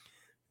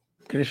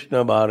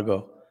 Krishna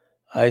Bhargav.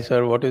 Hi,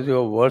 sir. What is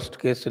your worst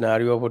case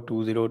scenario for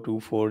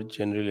 2024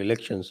 general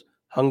elections?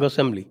 Hung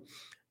Assembly.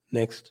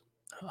 Next.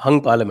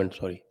 Hung Parliament,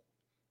 sorry.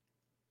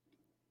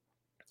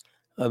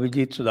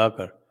 Abhijit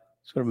Sudhakar.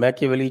 Sir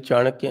Machiavelli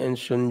Chanakya and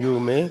Sun Tzu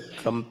में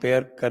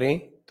compare करें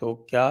तो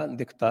क्या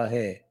दिखता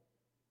है?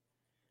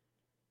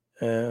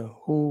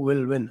 Who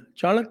will win?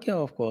 Chanakya,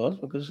 of course,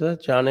 because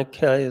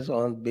Chanakya is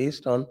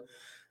based on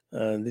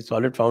the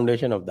solid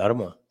foundation of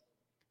dharma.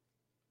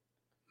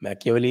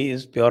 Machiavelli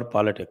is pure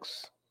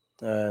politics,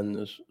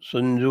 and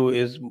Sun Tzu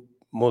is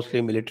mostly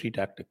military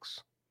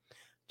tactics.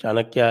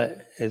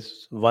 Chanakya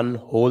is one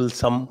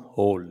wholesome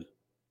whole.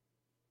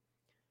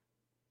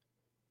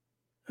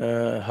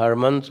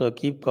 Harman, so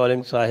keep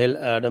calling Sahil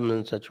Adam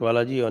and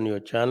Sachwalaji on your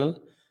channel.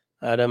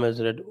 Adam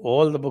has read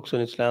all the books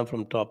on Islam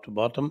from top to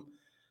bottom.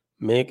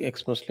 Make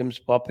ex-Muslims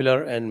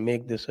popular and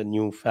make this a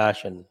new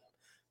fashion.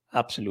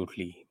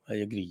 Absolutely, I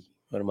agree,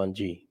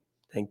 Harmanji.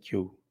 Thank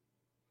you.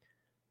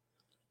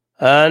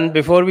 And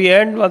before we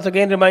end, once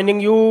again reminding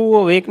you,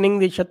 Awakening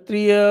the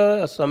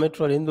Kshatriya, a summit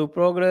for Hindu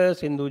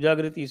progress, Hindu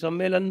Jagriti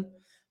Sammelan,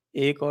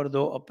 1 और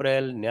 2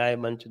 अप्रैल न्याय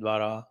मंच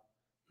द्वारा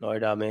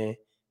नोएडा में.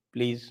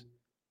 Please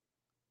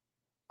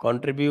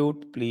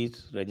contribute,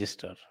 please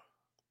register.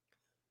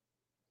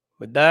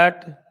 With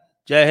that,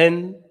 Jai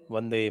Hind,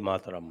 Vande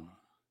Mataram.